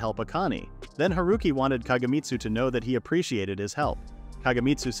left to help Akane. Then Haruki wanted Kagamitsu to know that he appreciated his help.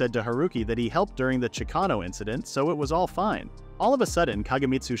 Kagamitsu said to Haruki that he helped during the Chikano incident, so it was all fine. All of a sudden,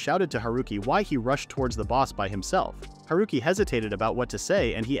 Kagamitsu shouted to Haruki why he rushed towards the boss by himself. Haruki hesitated about what to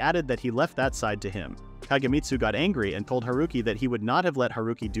say and he added that he left that side to him. Kagamitsu got angry and told Haruki that he would not have let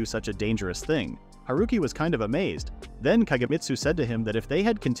Haruki do such a dangerous thing. Haruki was kind of amazed. Then Kagamitsu said to him that if they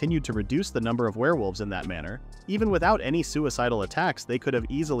had continued to reduce the number of werewolves in that manner, even without any suicidal attacks, they could have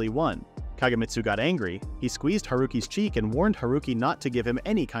easily won. Kagamitsu got angry, he squeezed Haruki's cheek and warned Haruki not to give him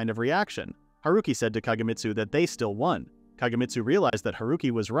any kind of reaction. Haruki said to Kagamitsu that they still won. Kagamitsu realized that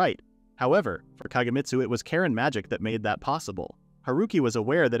Haruki was right. However, for Kagamitsu it was Karen magic that made that possible. Haruki was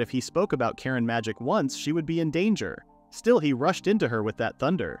aware that if he spoke about Karen magic once, she would be in danger. Still, he rushed into her with that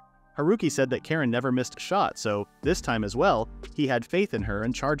thunder. Haruki said that Karen never missed a shot, so, this time as well, he had faith in her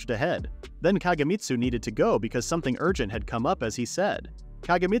and charged ahead. Then Kagamitsu needed to go because something urgent had come up as he said.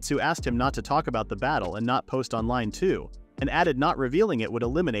 Kagamitsu asked him not to talk about the battle and not post online too, and added not revealing it would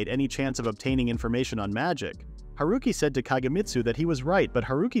eliminate any chance of obtaining information on magic. Haruki said to Kagamitsu that he was right, but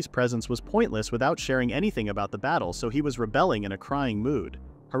Haruki's presence was pointless without sharing anything about the battle, so he was rebelling in a crying mood.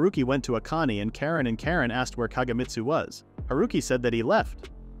 Haruki went to Akane and Karen asked where Kagamitsu was. Haruki said that he left.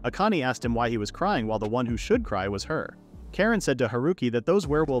 Akane asked him why he was crying while the one who should cry was her. Karen said to Haruki that those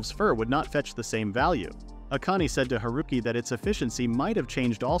werewolves' fur would not fetch the same value. Akane said to Haruki that its efficiency might have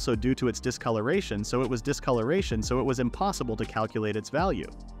changed also due to its discoloration, so it was impossible to calculate its value.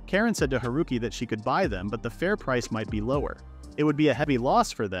 Karen said to Haruki that she could buy them, but the fair price might be lower. It would be a heavy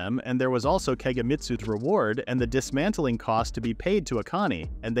loss for them, and there was also Kagamitsu's reward and the dismantling cost to be paid to Akane,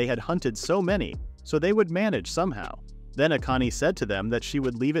 and they had hunted so many, so they would manage somehow. Then Akane said to them that she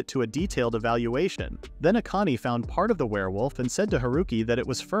would leave it to a detailed evaluation. Then Akane found part of the werewolf and said to Haruki that it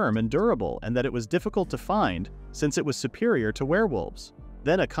was firm and durable and that it was difficult to find since it was superior to werewolves.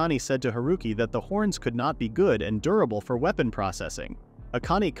 Then Akane said to Haruki that the horns could not be good and durable for weapon processing.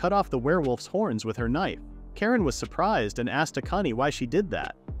 Akane cut off the werewolf's horns with her knife. Karen was surprised and asked Akane why she did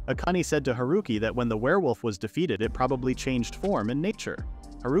that. Akane said to Haruki that when the werewolf was defeated it probably changed form and nature.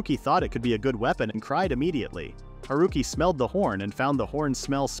 Haruki thought it could be a good weapon and cried immediately. Haruki smelled the horn and found the horn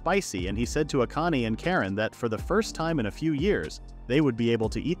smell spicy, and he said to Akane and Karen that for the first time in a few years, they would be able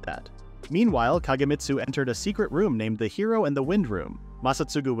to eat that. Meanwhile, Kagamitsu entered a secret room named the Hero and the Wind Room.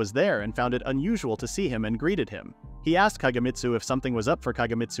 Masatsugu was there and found it unusual to see him and greeted him. He asked Kagamitsu if something was up for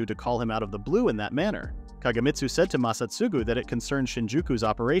Kagamitsu to call him out of the blue in that manner. Kagamitsu said to Masatsugu that it concerned Shinjuku's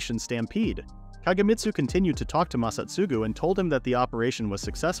Operation Stampede. Kagamitsu continued to talk to Masatsugu and told him that the operation was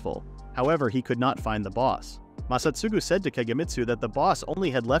successful. However, he could not find the boss. Masatsugu said to Kagemitsu that the boss only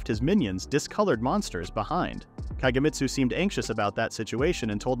had left his minions, discolored monsters, behind. Kagemitsu seemed anxious about that situation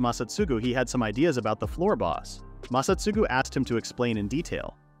and told Masatsugu he had some ideas about the floor boss. Masatsugu asked him to explain in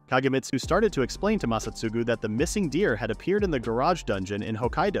detail. Kagemitsu started to explain to Masatsugu that the missing deer had appeared in the garage dungeon in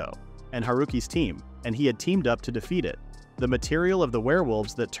Hokkaido, and Haruki's team, and he had teamed up to defeat it. The material of the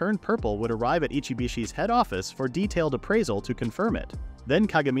werewolves that turned purple would arrive at Ichibishi's head office for detailed appraisal to confirm it. Then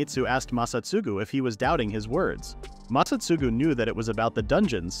Kagemitsu asked Masatsugu if he was doubting his words. Masatsugu knew that it was about the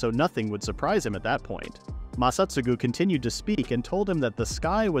dungeons, so nothing would surprise him at that point. Masatsugu continued to speak and told him that the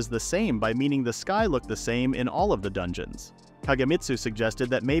sky was the same by meaning the sky looked the same in all of the dungeons. Kagemitsu suggested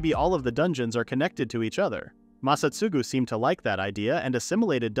that maybe all of the dungeons are connected to each other. Masatsugu seemed to like that idea and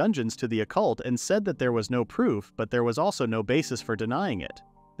assimilated dungeons to the occult and said that there was no proof, but there was also no basis for denying it.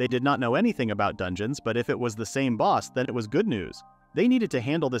 They did not know anything about dungeons, but if it was the same boss, then it was good news. They needed to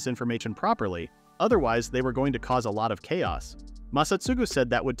handle this information properly, otherwise they were going to cause a lot of chaos. Masatsugu said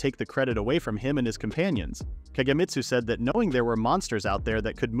that would take the credit away from him and his companions. Kagemitsu said that knowing there were monsters out there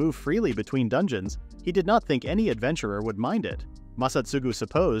that could move freely between dungeons, he did not think any adventurer would mind it. Masatsugu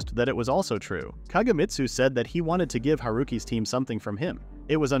supposed that it was also true. Kagemitsu said that he wanted to give Haruki's team something from him.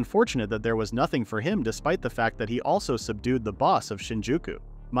 It was unfortunate that there was nothing for him despite the fact that he also subdued the boss of Shinjuku.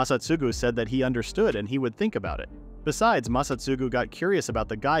 Masatsugu said that he understood and he would think about it. Besides, Masatsugu got curious about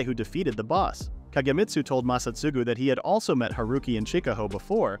the guy who defeated the boss. Kagemitsu told Masatsugu that he had also met Haruki in Chikaho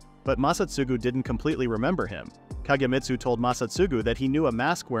before, but Masatsugu didn't completely remember him. Kagemitsu told Masatsugu that he knew a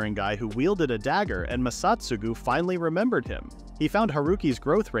mask-wearing guy who wielded a dagger, and Masatsugu finally remembered him. He found Haruki's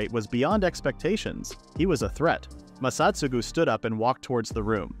growth rate was beyond expectations. He was a threat. Masatsugu stood up and walked towards the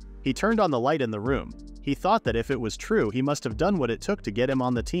room. He turned on the light in the room. He thought that if it was true, he must have done what it took to get him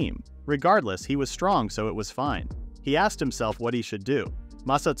on the team. Regardless, he was strong, so it was fine. He asked himself what he should do.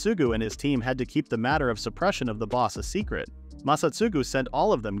 Masatsugu and his team had to keep the matter of suppression of the boss a secret. Masatsugu sent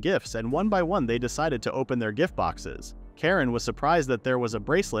all of them gifts, and one by one they decided to open their gift boxes. Karen was surprised that there was a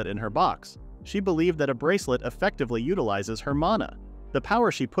bracelet in her box. She believed that a bracelet effectively utilizes her mana. The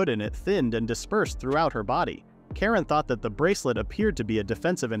power she put in it thinned and dispersed throughout her body. Karen thought that the bracelet appeared to be a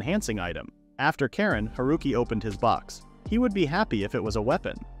defensive enhancing item. After Karen, Haruki opened his box. He would be happy if it was a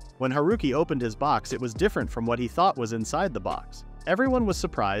weapon. When Haruki opened his box, it was different from what he thought was inside the box. Everyone was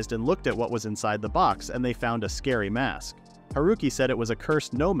surprised and looked at what was inside the box, and they found a scary mask. Haruki said it was a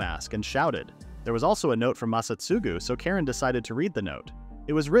cursed no mask and shouted. There was also a note from Masatsugu, so Karen decided to read the note.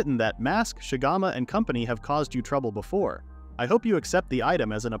 It was written that Mask, Shigama, and company have caused you trouble before. I hope you accept the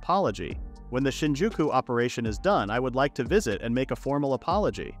item as an apology. When the Shinjuku operation is done, I would like to visit and make a formal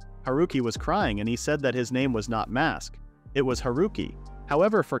apology. Haruki was crying and he said that his name was not Mask. It was Haruki.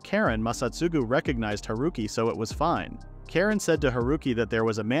 However, for Karen, Masatsugu recognized Haruki, so it was fine. Karen said to Haruki that there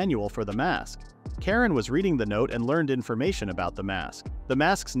was a manual for the mask. Karen was reading the note and learned information about the mask. The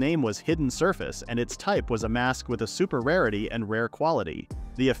mask's name was Hidden Surface, and its type was a mask with a super rarity and rare quality.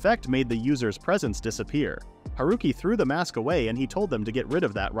 The effect made the user's presence disappear. Haruki threw the mask away and he told them to get rid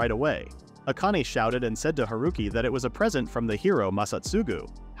of that right away. Akane shouted and said to Haruki that it was a present from the hero Masatsugu.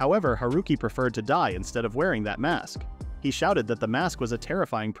 However, Haruki preferred to die instead of wearing that mask. He shouted that the mask was a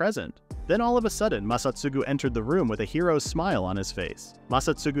terrifying present. Then all of a sudden, Masatsugu entered the room with a hero's smile on his face.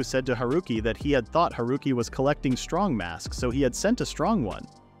 Masatsugu said to Haruki that he had thought Haruki was collecting strong masks, so he had sent a strong one.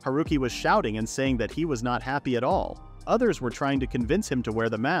 Haruki was shouting and saying that he was not happy at all. Others were trying to convince him to wear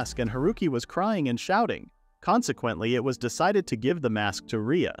the mask, and Haruki was crying and shouting. Consequently, it was decided to give the mask to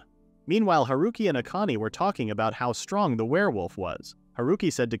Ria. Meanwhile, Haruki and Akane were talking about how strong the werewolf was.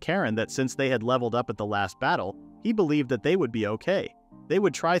 Haruki said to Karen that since they had leveled up at the last battle, he believed that they would be okay. They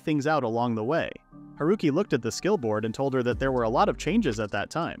would try things out along the way. Haruki looked at the skill board and told her that there were a lot of changes at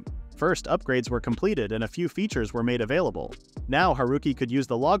that time. First, upgrades were completed and a few features were made available. Now Haruki could use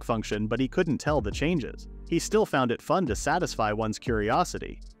the log function, but he couldn't tell the changes. He still found it fun to satisfy one's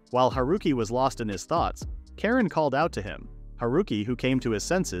curiosity. While Haruki was lost in his thoughts, Karen called out to him. Haruki, who came to his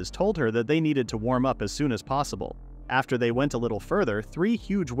senses, told her that they needed to warm up as soon as possible. After they went a little further, 3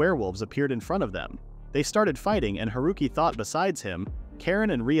 huge werewolves appeared in front of them. They started fighting, and Haruki thought besides him,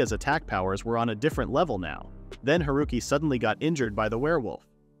 Karen and Ria's attack powers were on a different level now. Then Haruki suddenly got injured by the werewolf.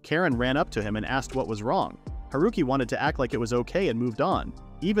 Karen ran up to him and asked what was wrong. Haruki wanted to act like it was okay and moved on.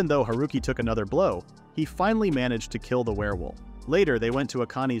 Even though Haruki took another blow, he finally managed to kill the werewolf. Later, they went to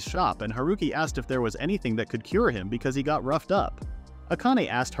Akane's shop, and Haruki asked if there was anything that could cure him because he got roughed up. Akane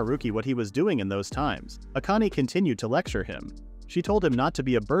asked Haruki what he was doing in those times. Akane continued to lecture him. She told him not to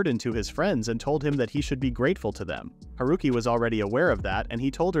be a burden to his friends and told him that he should be grateful to them. Haruki was already aware of that, and he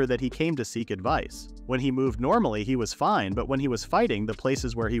told her that he came to seek advice. When he moved normally, he was fine, but when he was fighting, the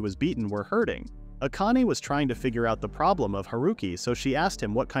places where he was beaten were hurting. Akane was trying to figure out the problem of Haruki, so she asked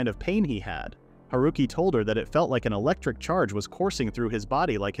him what kind of pain he had. Haruki told her that it felt like an electric charge was coursing through his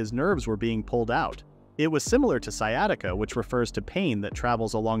body, like his nerves were being pulled out. It was similar to sciatica, which refers to pain that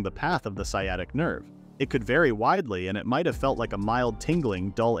travels along the path of the sciatic nerve. It could vary widely, and it might have felt like a mild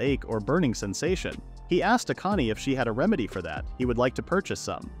tingling, dull ache, or burning sensation. He asked Akane if she had a remedy for that. He would like to purchase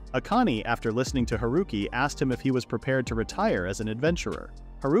some. Akane, after listening to Haruki, asked him if he was prepared to retire as an adventurer.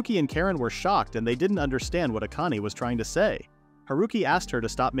 Haruki and Karen were shocked, and they didn't understand what Akane was trying to say. Haruki asked her to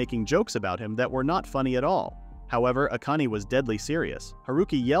stop making jokes about him that were not funny at all. However, Akane was deadly serious.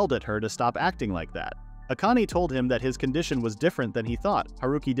 Haruki yelled at her to stop acting like that. Akane told him that his condition was different than he thought.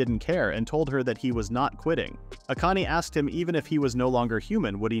 Haruki didn't care and told her that he was not quitting. Akane asked him even if he was no longer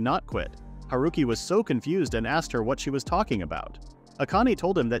human, would he not quit? Haruki was so confused and asked her what she was talking about. Akane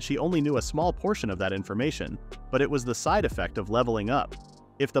told him that she only knew a small portion of that information, but it was the side effect of leveling up.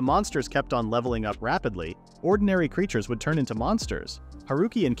 If the monsters kept on leveling up rapidly, ordinary creatures would turn into monsters.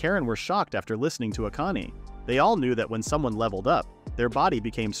 Haruki and Karen were shocked after listening to Akane. They all knew that when someone leveled up, their body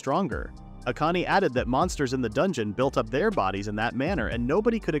became stronger. Akane added that monsters in the dungeon built up their bodies in that manner, and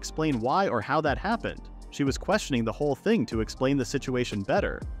nobody could explain why or how that happened. She was questioning the whole thing to explain the situation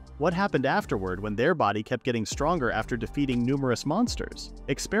better. What happened afterward when their body kept getting stronger after defeating numerous monsters?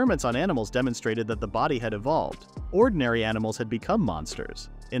 Experiments on animals demonstrated that the body had evolved. Ordinary animals had become monsters.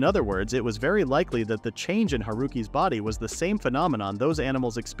 In other words, it was very likely that the change in Haruki's body was the same phenomenon those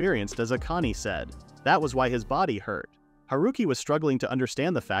animals experienced, as Akane said. That was why his body hurt. Haruki was struggling to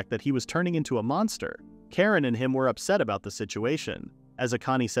understand the fact that he was turning into a monster. Karen and him were upset about the situation. As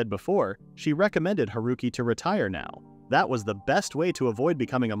Akane said before, she recommended Haruki to retire now. That was the best way to avoid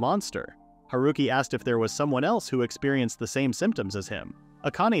becoming a monster. Haruki asked if there was someone else who experienced the same symptoms as him.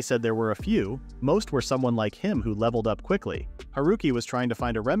 Akane said there were a few. Most were someone like him who leveled up quickly. Haruki was trying to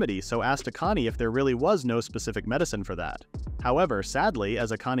find a remedy, so asked Akane if there really was no specific medicine for that. However, sadly,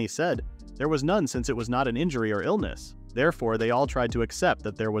 as Akane said, there was none since it was not an injury or illness. Therefore, they all tried to accept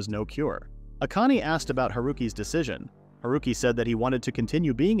that there was no cure. Akane asked about Haruki's decision. Haruki said that he wanted to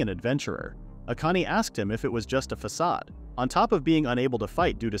continue being an adventurer. Akane asked him if it was just a facade. On top of being unable to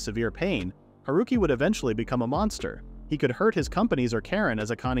fight due to severe pain, Haruki would eventually become a monster. He could hurt his companies or Karen,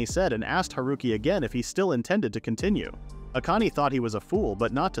 as Akane said, and asked Haruki again if he still intended to continue. Akane thought he was a fool,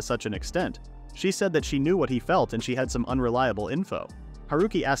 but not to such an extent. She said that she knew what he felt and she had some unreliable info.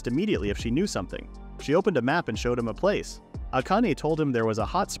 Haruki asked immediately if she knew something. She opened a map and showed him a place. Akane told him there was a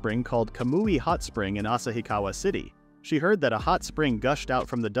hot spring called Kamui Hot Spring in Asahikawa City. She heard that a hot spring gushed out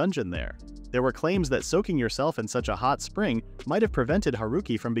from the dungeon there. There were claims that soaking yourself in such a hot spring might have prevented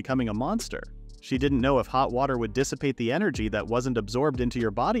Haruki from becoming a monster. She didn't know if hot water would dissipate the energy that wasn't absorbed into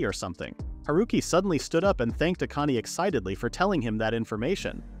your body or something. Haruki suddenly stood up and thanked Akane excitedly for telling him that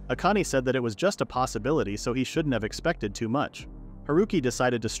information. Akane said that it was just a possibility, so he shouldn't have expected too much. Haruki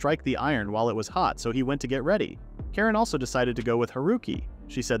decided to strike the iron while it was hot, so he went to get ready. Karen also decided to go with Haruki.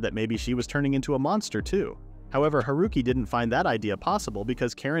 She said that maybe she was turning into a monster too. However, Haruki didn't find that idea possible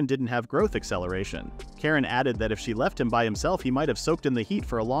because Karen didn't have growth acceleration. Karen added that if she left him by himself, he might have soaked in the heat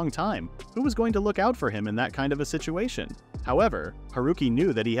for a long time. Who was going to look out for him in that kind of a situation? However, Haruki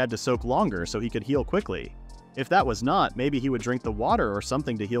knew that he had to soak longer so he could heal quickly. If that was not, maybe he would drink the water or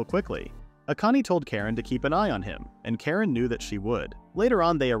something to heal quickly. Akane told Karen to keep an eye on him, and Karen knew that she would. Later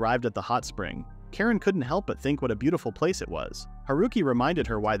on, they arrived at the hot spring. Karen couldn't help but think what a beautiful place it was. Haruki reminded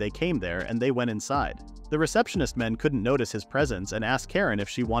her why they came there, and they went inside. The receptionist men couldn't notice his presence and asked Karen if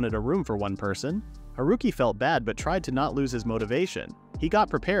she wanted a room for one person. Haruki felt bad but tried to not lose his motivation. He got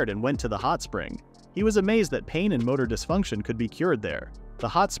prepared and went to the hot spring. He was amazed that pain and motor dysfunction could be cured there. The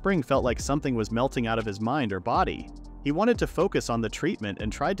hot spring felt like something was melting out of his mind or body. He wanted to focus on the treatment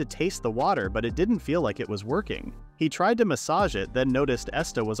and tried to taste the water, but it didn't feel like it was working. He tried to massage it, then noticed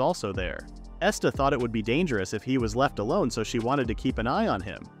Esta was also there. Esta thought it would be dangerous if he was left alone, so she wanted to keep an eye on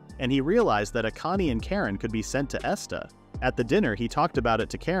him. And he realized that Akane and Karen could be sent to Esta. At the dinner, he talked about it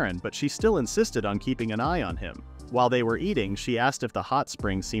to Karen, but she still insisted on keeping an eye on him. While they were eating, she asked if the hot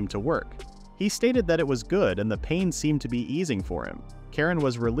spring seemed to work. He stated that it was good and the pain seemed to be easing for him. Karen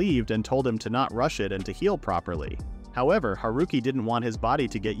was relieved and told him to not rush it and to heal properly. However, Haruki didn't want his body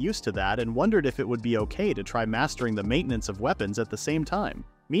to get used to that and wondered if it would be okay to try mastering the maintenance of weapons at the same time.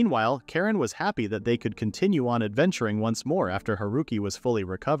 Meanwhile, Karen was happy that they could continue on adventuring once more after Haruki was fully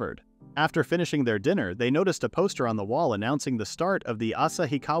recovered. After finishing their dinner, they noticed a poster on the wall announcing the start of the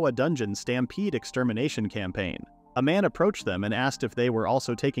Asahikawa Dungeon Stampede Extermination Campaign. A man approached them and asked if they were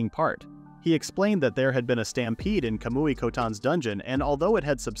also taking part. He explained that there had been a stampede in Kamui Kotan's dungeon, and although it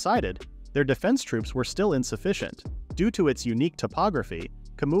had subsided, their defense troops were still insufficient. Due to its unique topography,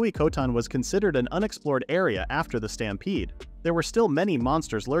 Kamui Kotan was considered an unexplored area after the stampede. There were still many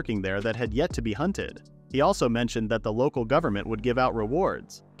monsters lurking there that had yet to be hunted. He also mentioned that the local government would give out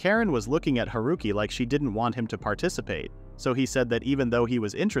rewards. Karen was looking at Haruki like she didn't want him to participate, so he said that even though he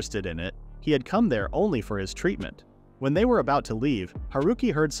was interested in it, he had come there only for his treatment. When they were about to leave,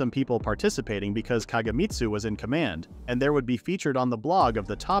 Haruki heard some people participating because Kagamitsu was in command, and there would be featured on the blog of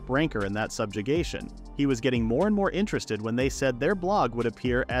the top ranker in that subjugation. He was getting more and more interested when they said their blog would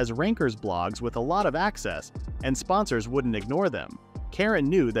appear as rankers' blogs with a lot of access, and sponsors wouldn't ignore them. Karen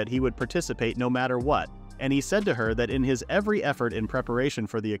knew that he would participate no matter what, and he said to her that in his every effort in preparation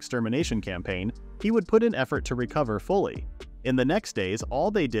for the extermination campaign, he would put in effort to recover fully. In the next days,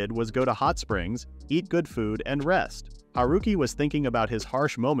 all they did was go to hot springs, eat good food, and rest. Haruki was thinking about his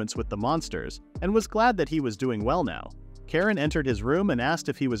harsh moments with the monsters, and was glad that he was doing well now. Karen entered his room and asked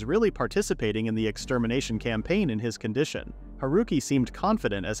if he was really participating in the extermination campaign in his condition. Haruki seemed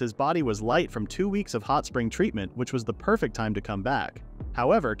confident as his body was light from 2 weeks of hot spring treatment, which was the perfect time to come back.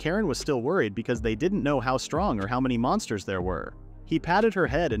 However, Karen was still worried because they didn't know how strong or how many monsters there were. He patted her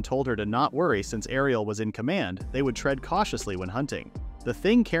head and told her to not worry since Ariel was in command, they would tread cautiously when hunting. The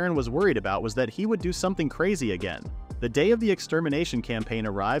thing Karen was worried about was that he would do something crazy again. The day of the extermination campaign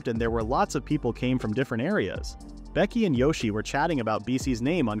arrived and there were lots of people came from different areas. Becky and Yoshi were chatting about BC's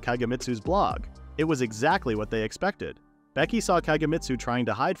name on Kagamitsu's blog. It was exactly what they expected. Becky saw Kagamitsu trying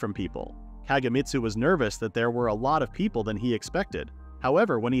to hide from people. Kagamitsu was nervous that there were a lot of people than he expected.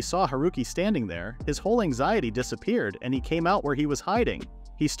 However, when he saw Haruki standing there, his whole anxiety disappeared and he came out where he was hiding.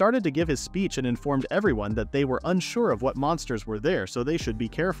 He started to give his speech and informed everyone that they were unsure of what monsters were there, so they should be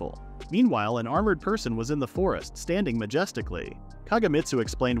careful. Meanwhile, an armored person was in the forest, standing majestically. Kagamitsu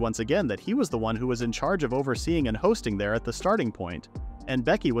explained once again that he was the one who was in charge of overseeing and hosting there at the starting point, and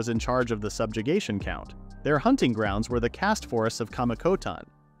Becky was in charge of the subjugation count. Their hunting grounds were the cast forests of Kamakotan,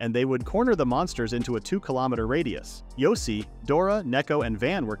 and they would corner the monsters into a 2-kilometer radius. Yoshi, Dora, Neko, and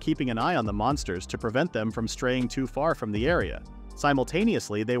Van were keeping an eye on the monsters to prevent them from straying too far from the area.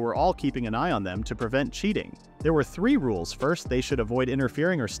 Simultaneously, they were all keeping an eye on them to prevent cheating. There were 3 rules. First, they should avoid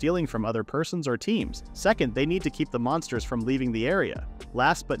interfering or stealing from other persons or teams. Second, they need to keep the monsters from leaving the area.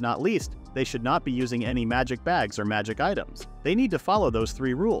 Last but not least, they should not be using any magic bags or magic items. They need to follow those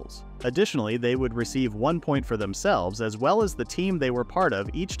 3 rules. Additionally, they would receive 1 point for themselves as well as the team they were part of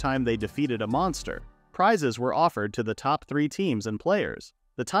each time they defeated a monster. Prizes were offered to the top 3 teams and players.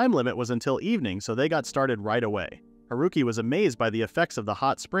 The time limit was until evening, so they got started right away. Haruki was amazed by the effects of the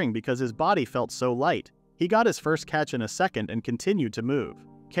hot spring because his body felt so light. He got his first catch in a second and continued to move.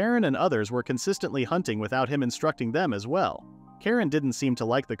 Karen and others were consistently hunting without him instructing them as well. Karen didn't seem to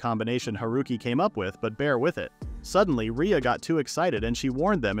like the combination Haruki came up with, but bear with it. Suddenly, Ria got too excited and she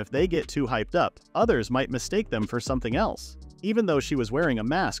warned them if they get too hyped up, others might mistake them for something else, even though she was wearing a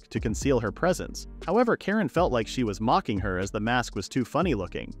mask to conceal her presence. However, Karen felt like she was mocking her as the mask was too funny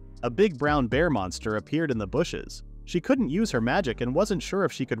looking. A big brown bear monster appeared in the bushes. She couldn't use her magic and wasn't sure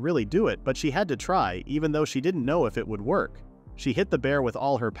if she could really do it, but she had to try, even though she didn't know if it would work. She hit the bear with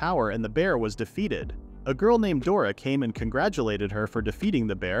all her power and the bear was defeated. A girl named Dora came and congratulated her for defeating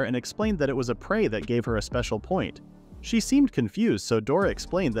the bear and explained that it was a prey that gave her a special point. She seemed confused, so Dora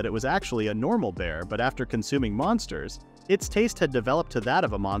explained that it was actually a normal bear, but after consuming monsters, its taste had developed to that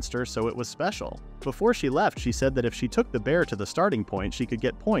of a monster, so it was special. Before she left, she said that if she took the bear to the starting point, she could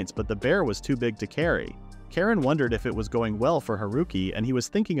get points, but the bear was too big to carry. Karen wondered if it was going well for Haruki, and he was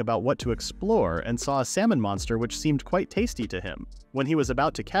thinking about what to explore and saw a salmon monster which seemed quite tasty to him. When he was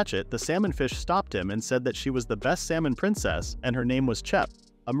about to catch it, the salmon fish stopped him and said that she was the best salmon princess and her name was Chep,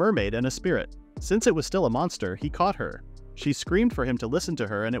 a mermaid and a spirit. Since it was still a monster, he caught her. She screamed for him to listen to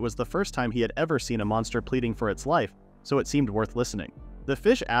her, and it was the first time he had ever seen a monster pleading for its life, so it seemed worth listening. The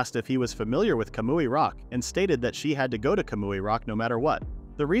fish asked if he was familiar with Kamui Rock and stated that she had to go to Kamui Rock no matter what.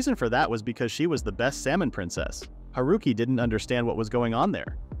 The reason for that was because she was the best salmon princess. Haruki didn't understand what was going on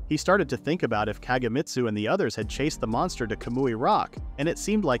there. He started to think about if Kagamitsu and the others had chased the monster to Kamui Rock, and it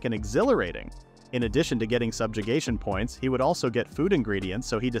seemed like an exhilarating. In addition to getting subjugation points, he would also get food ingredients,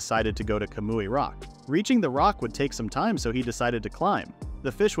 so he decided to go to Kamui Rock. Reaching the rock would take some time, so he decided to climb.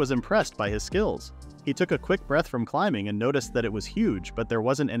 The fish was impressed by his skills. He took a quick breath from climbing and noticed that it was huge, but there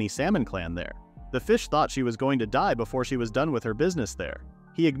wasn't any salmon clan there. The fish thought she was going to die before she was done with her business there.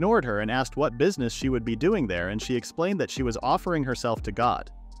 He ignored her and asked what business she would be doing there, and she explained that she was offering herself to God.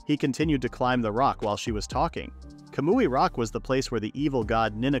 He continued to climb the rock while she was talking. Kamui Rock was the place where the evil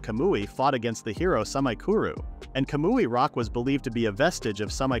god Nina Kamui fought against the hero Samaikuru, and Kamui Rock was believed to be a vestige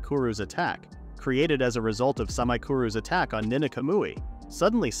of Samaikuru's attack, created as a result of Samaikuru's attack on Nina Kamui.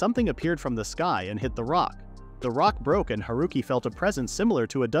 Suddenly, something appeared from the sky and hit the rock. The rock broke and Haruki felt a presence similar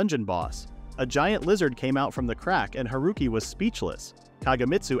to a dungeon boss. A giant lizard came out from the crack and Haruki was speechless.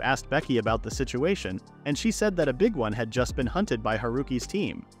 Kagamitsu asked Becky about the situation, and she said that a big one had just been hunted by Haruki's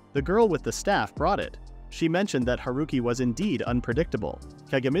team. The girl with the staff brought it. She mentioned that Haruki was indeed unpredictable.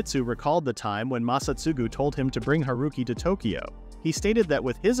 Kagamitsu recalled the time when Masatsugu told him to bring Haruki to Tokyo. He stated that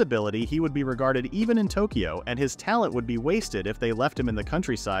with his ability he would be regarded even in Tokyo and his talent would be wasted if they left him in the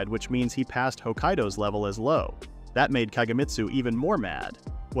countryside, which means he passed Hokkaido's level as low. That made Kagamitsu even more mad.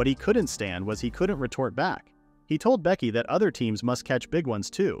 What he couldn't stand was he couldn't retort back. He told Becky that other teams must catch big ones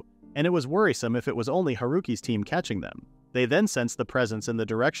too, and it was worrisome if it was only Haruki's team catching them. They then sensed the presence in the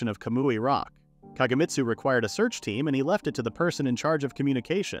direction of Kamui Rock. Kagamitsu required a search team and he left it to the person in charge of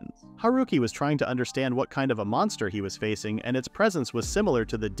communications. Haruki was trying to understand what kind of a monster he was facing, and its presence was similar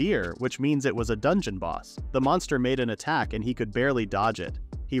to the deer, which means it was a dungeon boss. The monster made an attack and he could barely dodge it.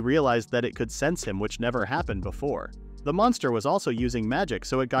 He realized that it could sense him, which never happened before. The monster was also using magic,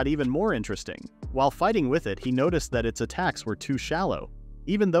 so it got even more interesting. While fighting with it, he noticed that its attacks were too shallow.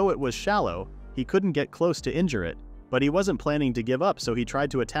 Even though it was shallow, he couldn't get close to injure it. But he wasn't planning to give up, so he tried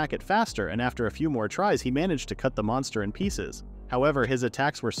to attack it faster, and after a few more tries he managed to cut the monster in pieces. However, his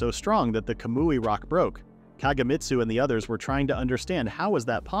attacks were so strong that the Kamui Rock broke. Kagamitsu and the others were trying to understand how was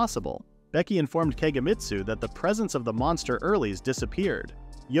that possible. Becky informed Kagamitsu that the presence of the monster earlies disappeared.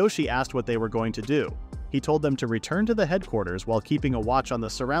 Yoshi asked what they were going to do. He told them to return to the headquarters while keeping a watch on the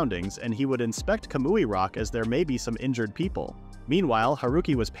surroundings, and he would inspect Kamui Rock as there may be some injured people. Meanwhile,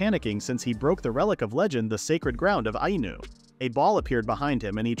 Haruki was panicking since he broke the relic of legend, the sacred ground of Ainu. A ball appeared behind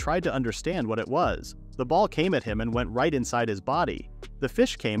him and he tried to understand what it was. The ball came at him and went right inside his body. The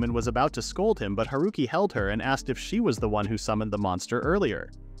fish came and was about to scold him, but Haruki held her and asked if she was the one who summoned the monster earlier.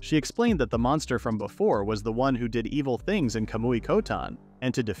 She explained that the monster from before was the one who did evil things in Kamui Kotan,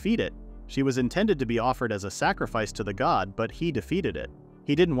 and to defeat it, she was intended to be offered as a sacrifice to the god, but he defeated it.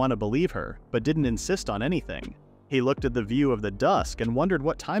 He didn't want to believe her, but didn't insist on anything. He looked at the view of the dusk and wondered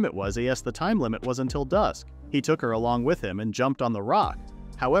what time it was, as the time limit was until dusk. He took her along with him and jumped on the rock.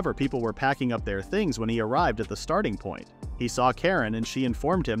 However, people were packing up their things when he arrived at the starting point. He saw Karen and she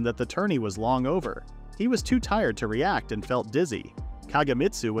informed him that the tourney was long over. He was too tired to react and felt dizzy.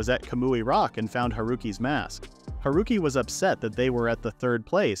 Kagamitsu was at Kamui Rock and found Haruki's mask. Haruki was upset that they were at the third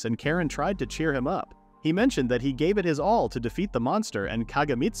place and Karen tried to cheer him up. He mentioned that he gave it his all to defeat the monster, and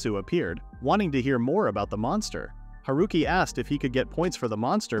Kagamitsu appeared, wanting to hear more about the monster. Haruki asked if he could get points for the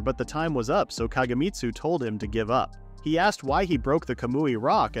monster, but the time was up, so Kagamitsu told him to give up. He asked why he broke the Kamui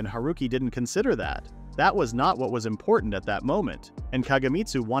Rock, and Haruki didn't consider that. That was not what was important at that moment, and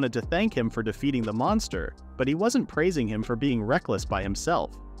Kagamitsu wanted to thank him for defeating the monster, but he wasn't praising him for being reckless by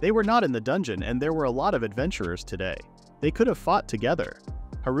himself. They were not in the dungeon, and there were a lot of adventurers today. They could have fought together.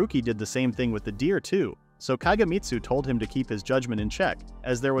 Haruki did the same thing with the deer too, so Kagamitsu told him to keep his judgment in check,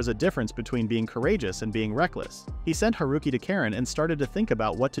 as there was a difference between being courageous and being reckless. He sent Haruki to Karen and started to think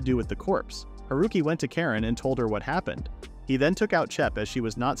about what to do with the corpse. Haruki went to Karen and told her what happened. He then took out Chep as she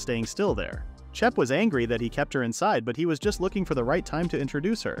was not staying still there. Chep was angry that he kept her inside, but he was just looking for the right time to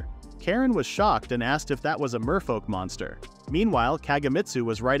introduce her. Karen was shocked and asked if that was a merfolk monster. Meanwhile, Kagamitsu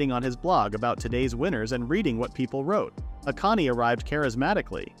was writing on his blog about today's winners and reading what people wrote. Akane arrived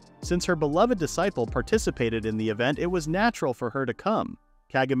charismatically. Since her beloved disciple participated in the event, it was natural for her to come.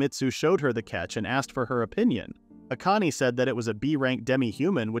 Kagamitsu showed her the catch and asked for her opinion. Akane said that it was a B-rank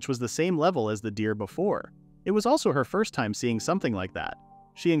demi-human, which was the same level as the deer before. It was also her first time seeing something like that.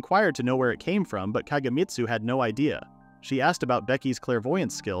 She inquired to know where it came from, but Kagamitsu had no idea. She asked about Becky's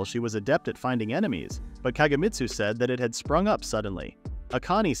clairvoyance skill. She was adept at finding enemies, but Kagamitsu said that it had sprung up suddenly.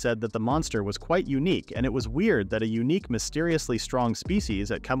 Akane said that the monster was quite unique, and it was weird that a unique, mysteriously strong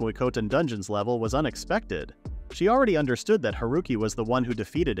species at Kamuikoten Dungeon's level was unexpected. She already understood that Haruki was the one who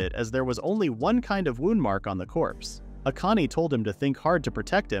defeated it, as there was only one kind of wound mark on the corpse. Akane told him to think hard to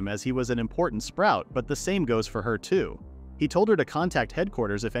protect him as he was an important sprout, but the same goes for her too. He told her to contact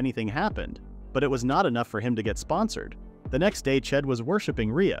headquarters if anything happened, but it was not enough for him to get sponsored. The next day, Ched was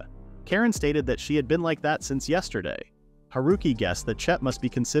worshipping Ria. Karen stated that she had been like that since yesterday. Haruki guessed that Chet must be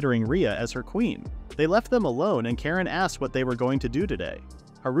considering Ria as her queen. They left them alone and Karen asked what they were going to do today.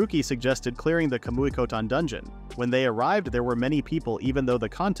 Haruki suggested clearing the Kamuikoten dungeon. When they arrived, there were many people even though the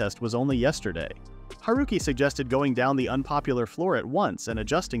contest was only yesterday. Haruki suggested going down the unpopular floor at once and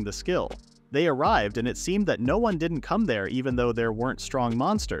adjusting the skill. They arrived and it seemed that no one didn't come there even though there weren't strong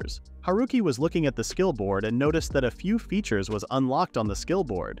monsters. Haruki was looking at the skill board and noticed that a few features was unlocked on the skill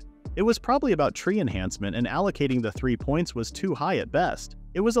board. It was probably about tree enhancement, and allocating the 3 points was too high at best.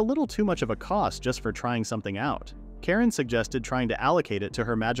 It was a little too much of a cost just for trying something out. Karen suggested trying to allocate it to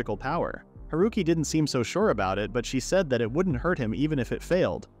her magical power. Haruki didn't seem so sure about it, but she said that it wouldn't hurt him even if it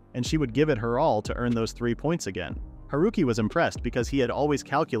failed, and she would give it her all to earn those 3 points again. Haruki was impressed because he had always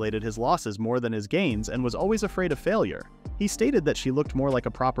calculated his losses more than his gains and was always afraid of failure. He stated that she looked more like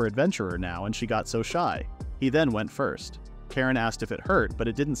a proper adventurer now and she got so shy. He then went first. Karen asked if it hurt, but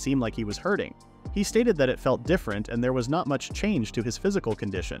it didn't seem like he was hurting. He stated that it felt different and there was not much change to his physical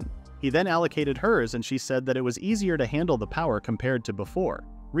condition. He then allocated hers and she said that it was easier to handle the power compared to before.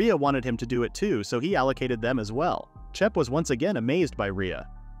 Rhea wanted him to do it too, so he allocated them as well. Chep was once again amazed by Rhea.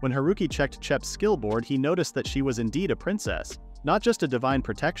 When Haruki checked Chep's skill board, he noticed that she was indeed a princess, not just a divine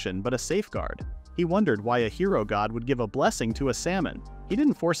protection but a safeguard. He wondered why a hero god would give a blessing to a salmon. He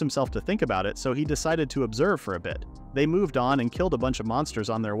didn't force himself to think about it, so he decided to observe for a bit. They moved on and killed a bunch of monsters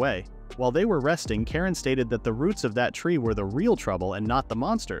on their way. While they were resting, Karen stated that the roots of that tree were the real trouble and not the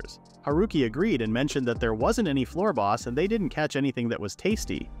monsters. Haruki agreed and mentioned that there wasn't any floor boss and they didn't catch anything that was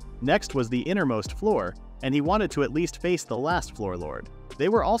tasty. Next was the innermost floor, and he wanted to at least face the last floor lord. They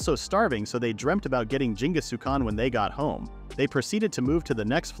were also starving, so they dreamt about getting Jingisukan when they got home. They proceeded to move to the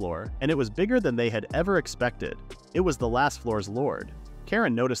next floor, and it was bigger than they had ever expected. It was the last floor's lord.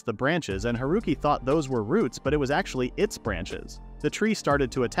 Karen noticed the branches and Haruki thought those were roots, but it was actually its branches. The tree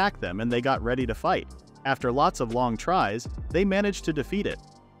started to attack them and they got ready to fight. After lots of long tries, they managed to defeat it.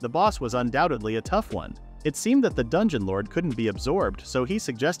 The boss was undoubtedly a tough one. It seemed that the dungeon lord couldn't be absorbed, so he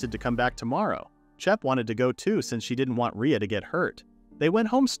suggested to come back tomorrow. Chep wanted to go too since she didn't want Rhea to get hurt. They went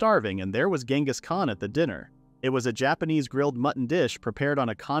home starving and there was Genghis Khan at the dinner. It was a Japanese grilled mutton dish prepared on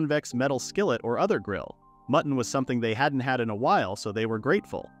a convex metal skillet or other grill. Mutton was something they hadn't had in a while, so they were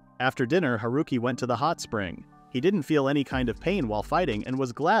grateful. After dinner, Haruki went to the hot spring. He didn't feel any kind of pain while fighting and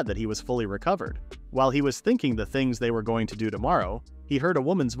was glad that he was fully recovered. While he was thinking the things they were going to do tomorrow, he heard a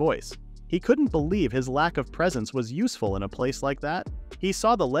woman's voice. He couldn't believe his lack of presence was useful in a place like that. He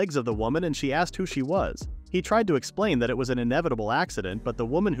saw the legs of the woman and she asked who she was. He tried to explain that it was an inevitable accident, but the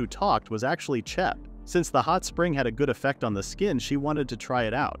woman who talked was actually Chep. Since the hot spring had a good effect on the skin, she wanted to try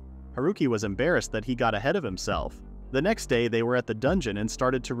it out. Haruki was embarrassed that he got ahead of himself. The next day they were at the dungeon and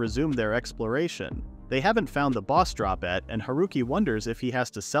started to resume their exploration. They haven't found the boss drop yet, and Haruki wonders if he has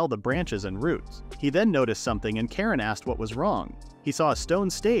to sell the branches and roots. He then noticed something and Karen asked what was wrong. He saw a stone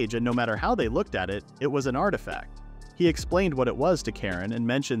stage and no matter how they looked at it, it was an artifact. He explained what it was to Karen and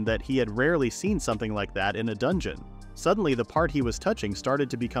mentioned that he had rarely seen something like that in a dungeon. Suddenly the part he was touching started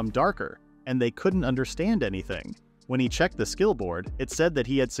to become darker, and they couldn't understand anything. When he checked the skill board, it said that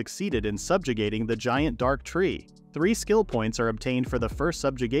he had succeeded in subjugating the giant dark tree. 3 skill points are obtained for the first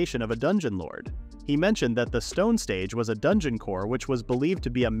subjugation of a dungeon lord. He mentioned that the stone stage was a dungeon core which was believed to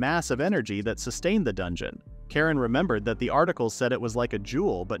be a mass of energy that sustained the dungeon. Karen remembered that the articles said it was like a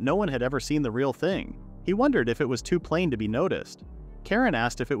jewel, but no one had ever seen the real thing. He wondered if it was too plain to be noticed. Karen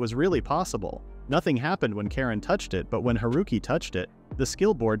asked if it was really possible. Nothing happened when Karen touched it, but when Haruki touched it, the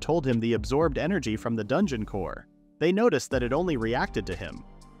skill board told him the absorbed energy from the dungeon core. They noticed that it only reacted to him.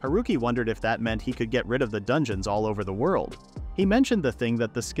 Haruki wondered if that meant he could get rid of the dungeons all over the world. He mentioned the thing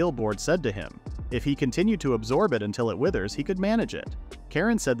that the skill board said to him. If he continued to absorb it until it withers, he could manage it.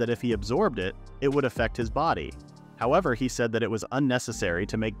 Karen said that if he absorbed it, it would affect his body. However, he said that it was unnecessary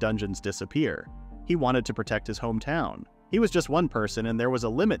to make dungeons disappear. He wanted to protect his hometown. He was just one person and there was a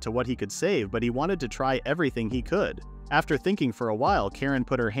limit to what he could save, but he wanted to try everything he could. After thinking for a while, Karen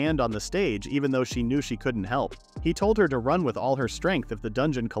put her hand on the stage even though she knew she couldn't help. He told her to run with all her strength if the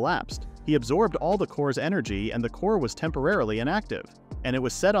dungeon collapsed. He absorbed all the core's energy and the core was temporarily inactive. And it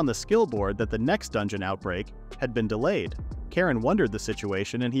was said on the skill board that the next dungeon outbreak had been delayed. Karen wondered the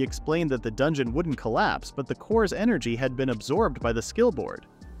situation and he explained that the dungeon wouldn't collapse, but the core's energy had been absorbed by the skill board.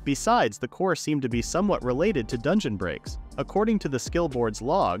 Besides, the core seemed to be somewhat related to dungeon breaks. According to the skill board's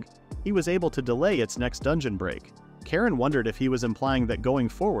log, he was able to delay its next dungeon break. Karen wondered if he was implying that going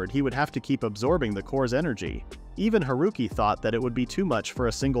forward he would have to keep absorbing the core's energy. Even Haruki thought that it would be too much for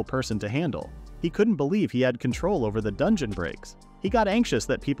a single person to handle. He couldn't believe he had control over the dungeon breaks. He got anxious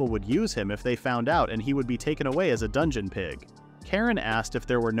that people would use him if they found out and he would be taken away as a dungeon pig. Karen asked if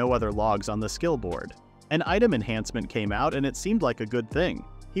there were no other logs on the skill board. An item enhancement came out and it seemed like a good thing.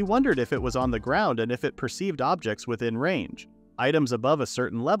 He wondered if it was on the ground and if it perceived objects within range. Items above a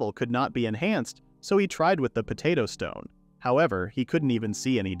certain level could not be enhanced, so he tried with the potato stone. However, he couldn't even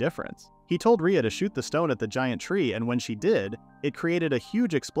see any difference. He told Rhea to shoot the stone at the giant tree, and when she did, it created a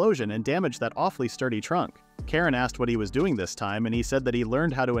huge explosion and damaged that awfully sturdy trunk. Karen asked what he was doing this time, and he said that he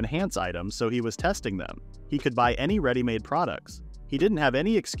learned how to enhance items, so he was testing them. He could buy any ready-made products. He didn't have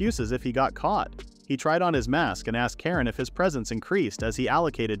any excuses if he got caught. He tried on his mask and asked Karen if his presence increased as he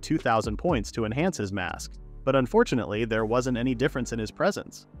allocated 2,000 points to enhance his mask. But unfortunately, there wasn't any difference in his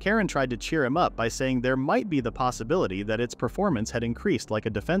presence. Karen tried to cheer him up by saying there might be the possibility that its performance had increased like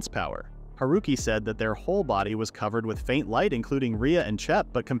a defense power. Haruki said that their whole body was covered with faint light, including Ria and Chep,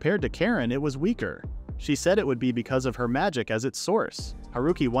 but compared to Karen it was weaker. She said it would be because of her magic as its source.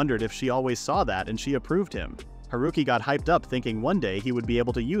 Haruki wondered if she always saw that, and she approved him. Haruki got hyped up thinking one day he would be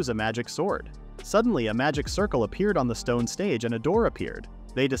able to use a magic sword. Suddenly a magic circle appeared on the stone stage and a door appeared.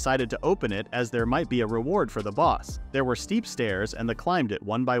 They decided to open it as there might be a reward for the boss. There were steep stairs and they climbed it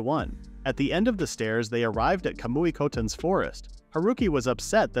one by one. At the end of the stairs they arrived at Kamui Kotan's forest. Haruki was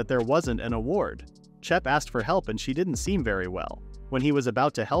upset that there wasn't an award. Chep asked for help and she didn't seem very well. When he was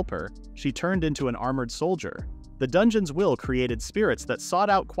about to help her, she turned into an armored soldier. The dungeon's will created spirits that sought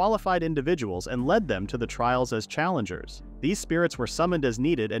out qualified individuals and led them to the trials as challengers. These spirits were summoned as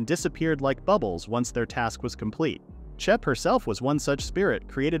needed and disappeared like bubbles once their task was complete. Chep herself was one such spirit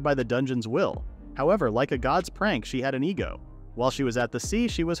created by the dungeon's will. However, like a god's prank, she had an ego. While she was at the sea,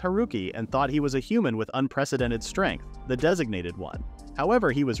 she was Haruki and thought he was a human with unprecedented strength, the designated one.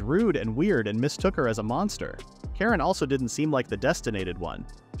 However, he was rude and weird and mistook her as a monster. Karen also didn't seem like the destinated one.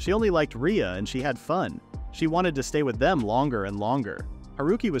 She only liked Ria and she had fun. She wanted to stay with them longer and longer.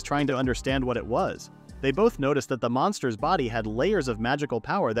 Haruki was trying to understand what it was. They both noticed that the monster's body had layers of magical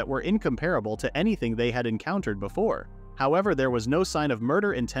power that were incomparable to anything they had encountered before. However, there was no sign of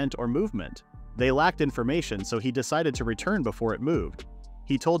murder intent or movement. They lacked information, so he decided to return before it moved.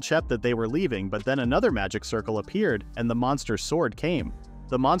 He told Chep that they were leaving, but then another magic circle appeared and the monster's sword came.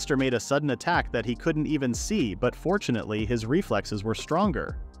 The monster made a sudden attack that he couldn't even see, but fortunately his reflexes were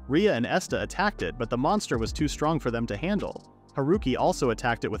stronger. Ria and Esta attacked it, but the monster was too strong for them to handle. Haruki also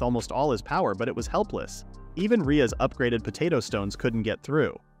attacked it with almost all his power, but it was helpless. Even Ria's upgraded potato stones couldn't get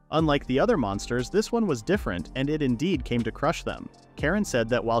through. Unlike the other monsters, this one was different, and it indeed came to crush them. Karen said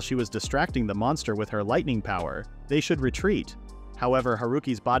that while she was distracting the monster with her lightning power, they should retreat. However,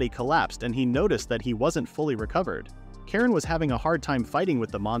 Haruki's body collapsed and he noticed that he wasn't fully recovered. Karen was having a hard time fighting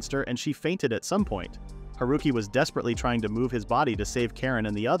with the monster and she fainted at some point. Haruki was desperately trying to move his body to save Karen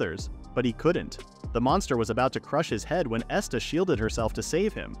and the others, but he couldn't. The monster was about to crush his head when Esta shielded herself to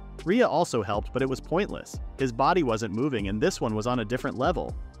save him. Ria also helped, but it was pointless. His body wasn't moving and this one was on a different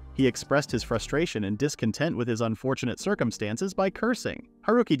level. He expressed his frustration and discontent with his unfortunate circumstances by cursing.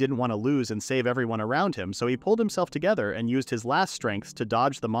 Haruki didn't want to lose and save everyone around him, so he pulled himself together and used his last strengths to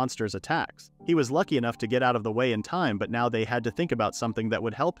dodge the monster's attacks. He was lucky enough to get out of the way in time, but now they had to think about something that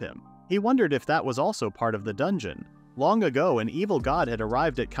would help him. He wondered if that was also part of the dungeon. Long ago, an evil god had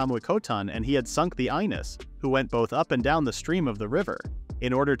arrived at Kamui Kotan and he had sunk the Inus, who went both up and down the stream of the river.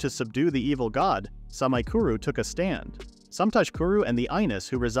 In order to subdue the evil god, Samaikuru took a stand. Samtashkuru and the Inus,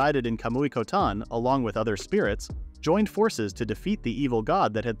 who resided in Kamui Kotan, along with other spirits, joined forces to defeat the evil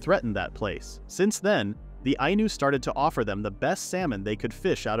god that had threatened that place. Since then, the Ainu started to offer them the best salmon they could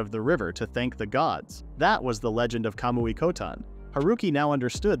fish out of the river to thank the gods. That was the legend of Kamui Kotan. Haruki now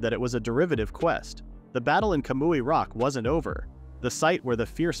understood that it was a derivative quest. The battle in Kamui Rock wasn't over. The site where the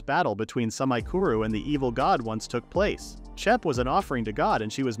fierce battle between Samaikuru and the evil god once took place. Chep was an offering to God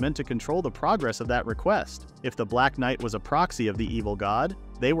and she was meant to control the progress of that request. If the Black Knight was a proxy of the evil god,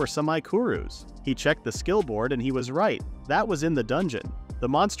 they were Samaikuru's. He checked the skill board and he was right. That was in the dungeon. The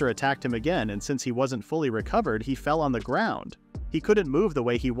monster attacked him again and since he wasn't fully recovered, he fell on the ground. He couldn't move the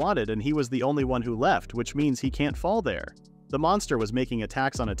way he wanted and he was the only one who left, which means he can't fall there. The monster was making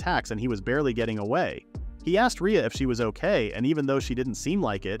attacks on attacks and he was barely getting away. He asked Ria if she was okay, and even though she didn't seem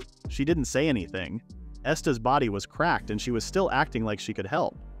like it, she didn't say anything. Esta's body was cracked and she was still acting like she could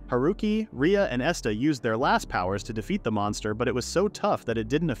help. Haruki, Ria, and Esta used their last powers to defeat the monster, but it was so tough that it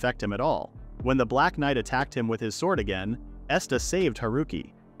didn't affect him at all. When the Black Knight attacked him with his sword again, Esta saved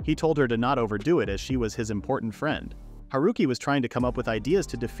Haruki. He told her to not overdo it as she was his important friend. Haruki was trying to come up with ideas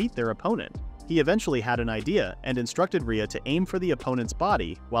to defeat their opponent. He eventually had an idea and instructed Ria to aim for the opponent's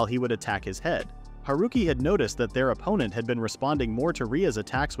body while he would attack his head. Haruki had noticed that their opponent had been responding more to Ria's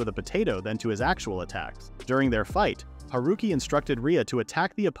attacks with a potato than to his actual attacks. During their fight, Haruki instructed Ria to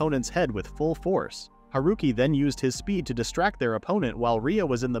attack the opponent's head with full force. Haruki then used his speed to distract their opponent while Ria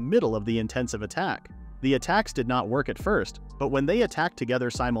was in the middle of the intensive attack. The attacks did not work at first, but when they attacked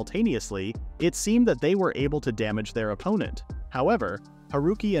together simultaneously, it seemed that they were able to damage their opponent. However,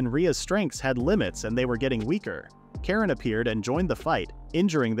 Haruki and Ria's strengths had limits and they were getting weaker. Karen appeared and joined the fight,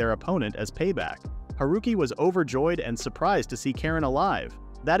 injuring their opponent as payback. Haruki was overjoyed and surprised to see Karen alive.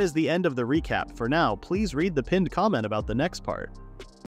 That is the end of the recap. For now, please read the pinned comment about the next part.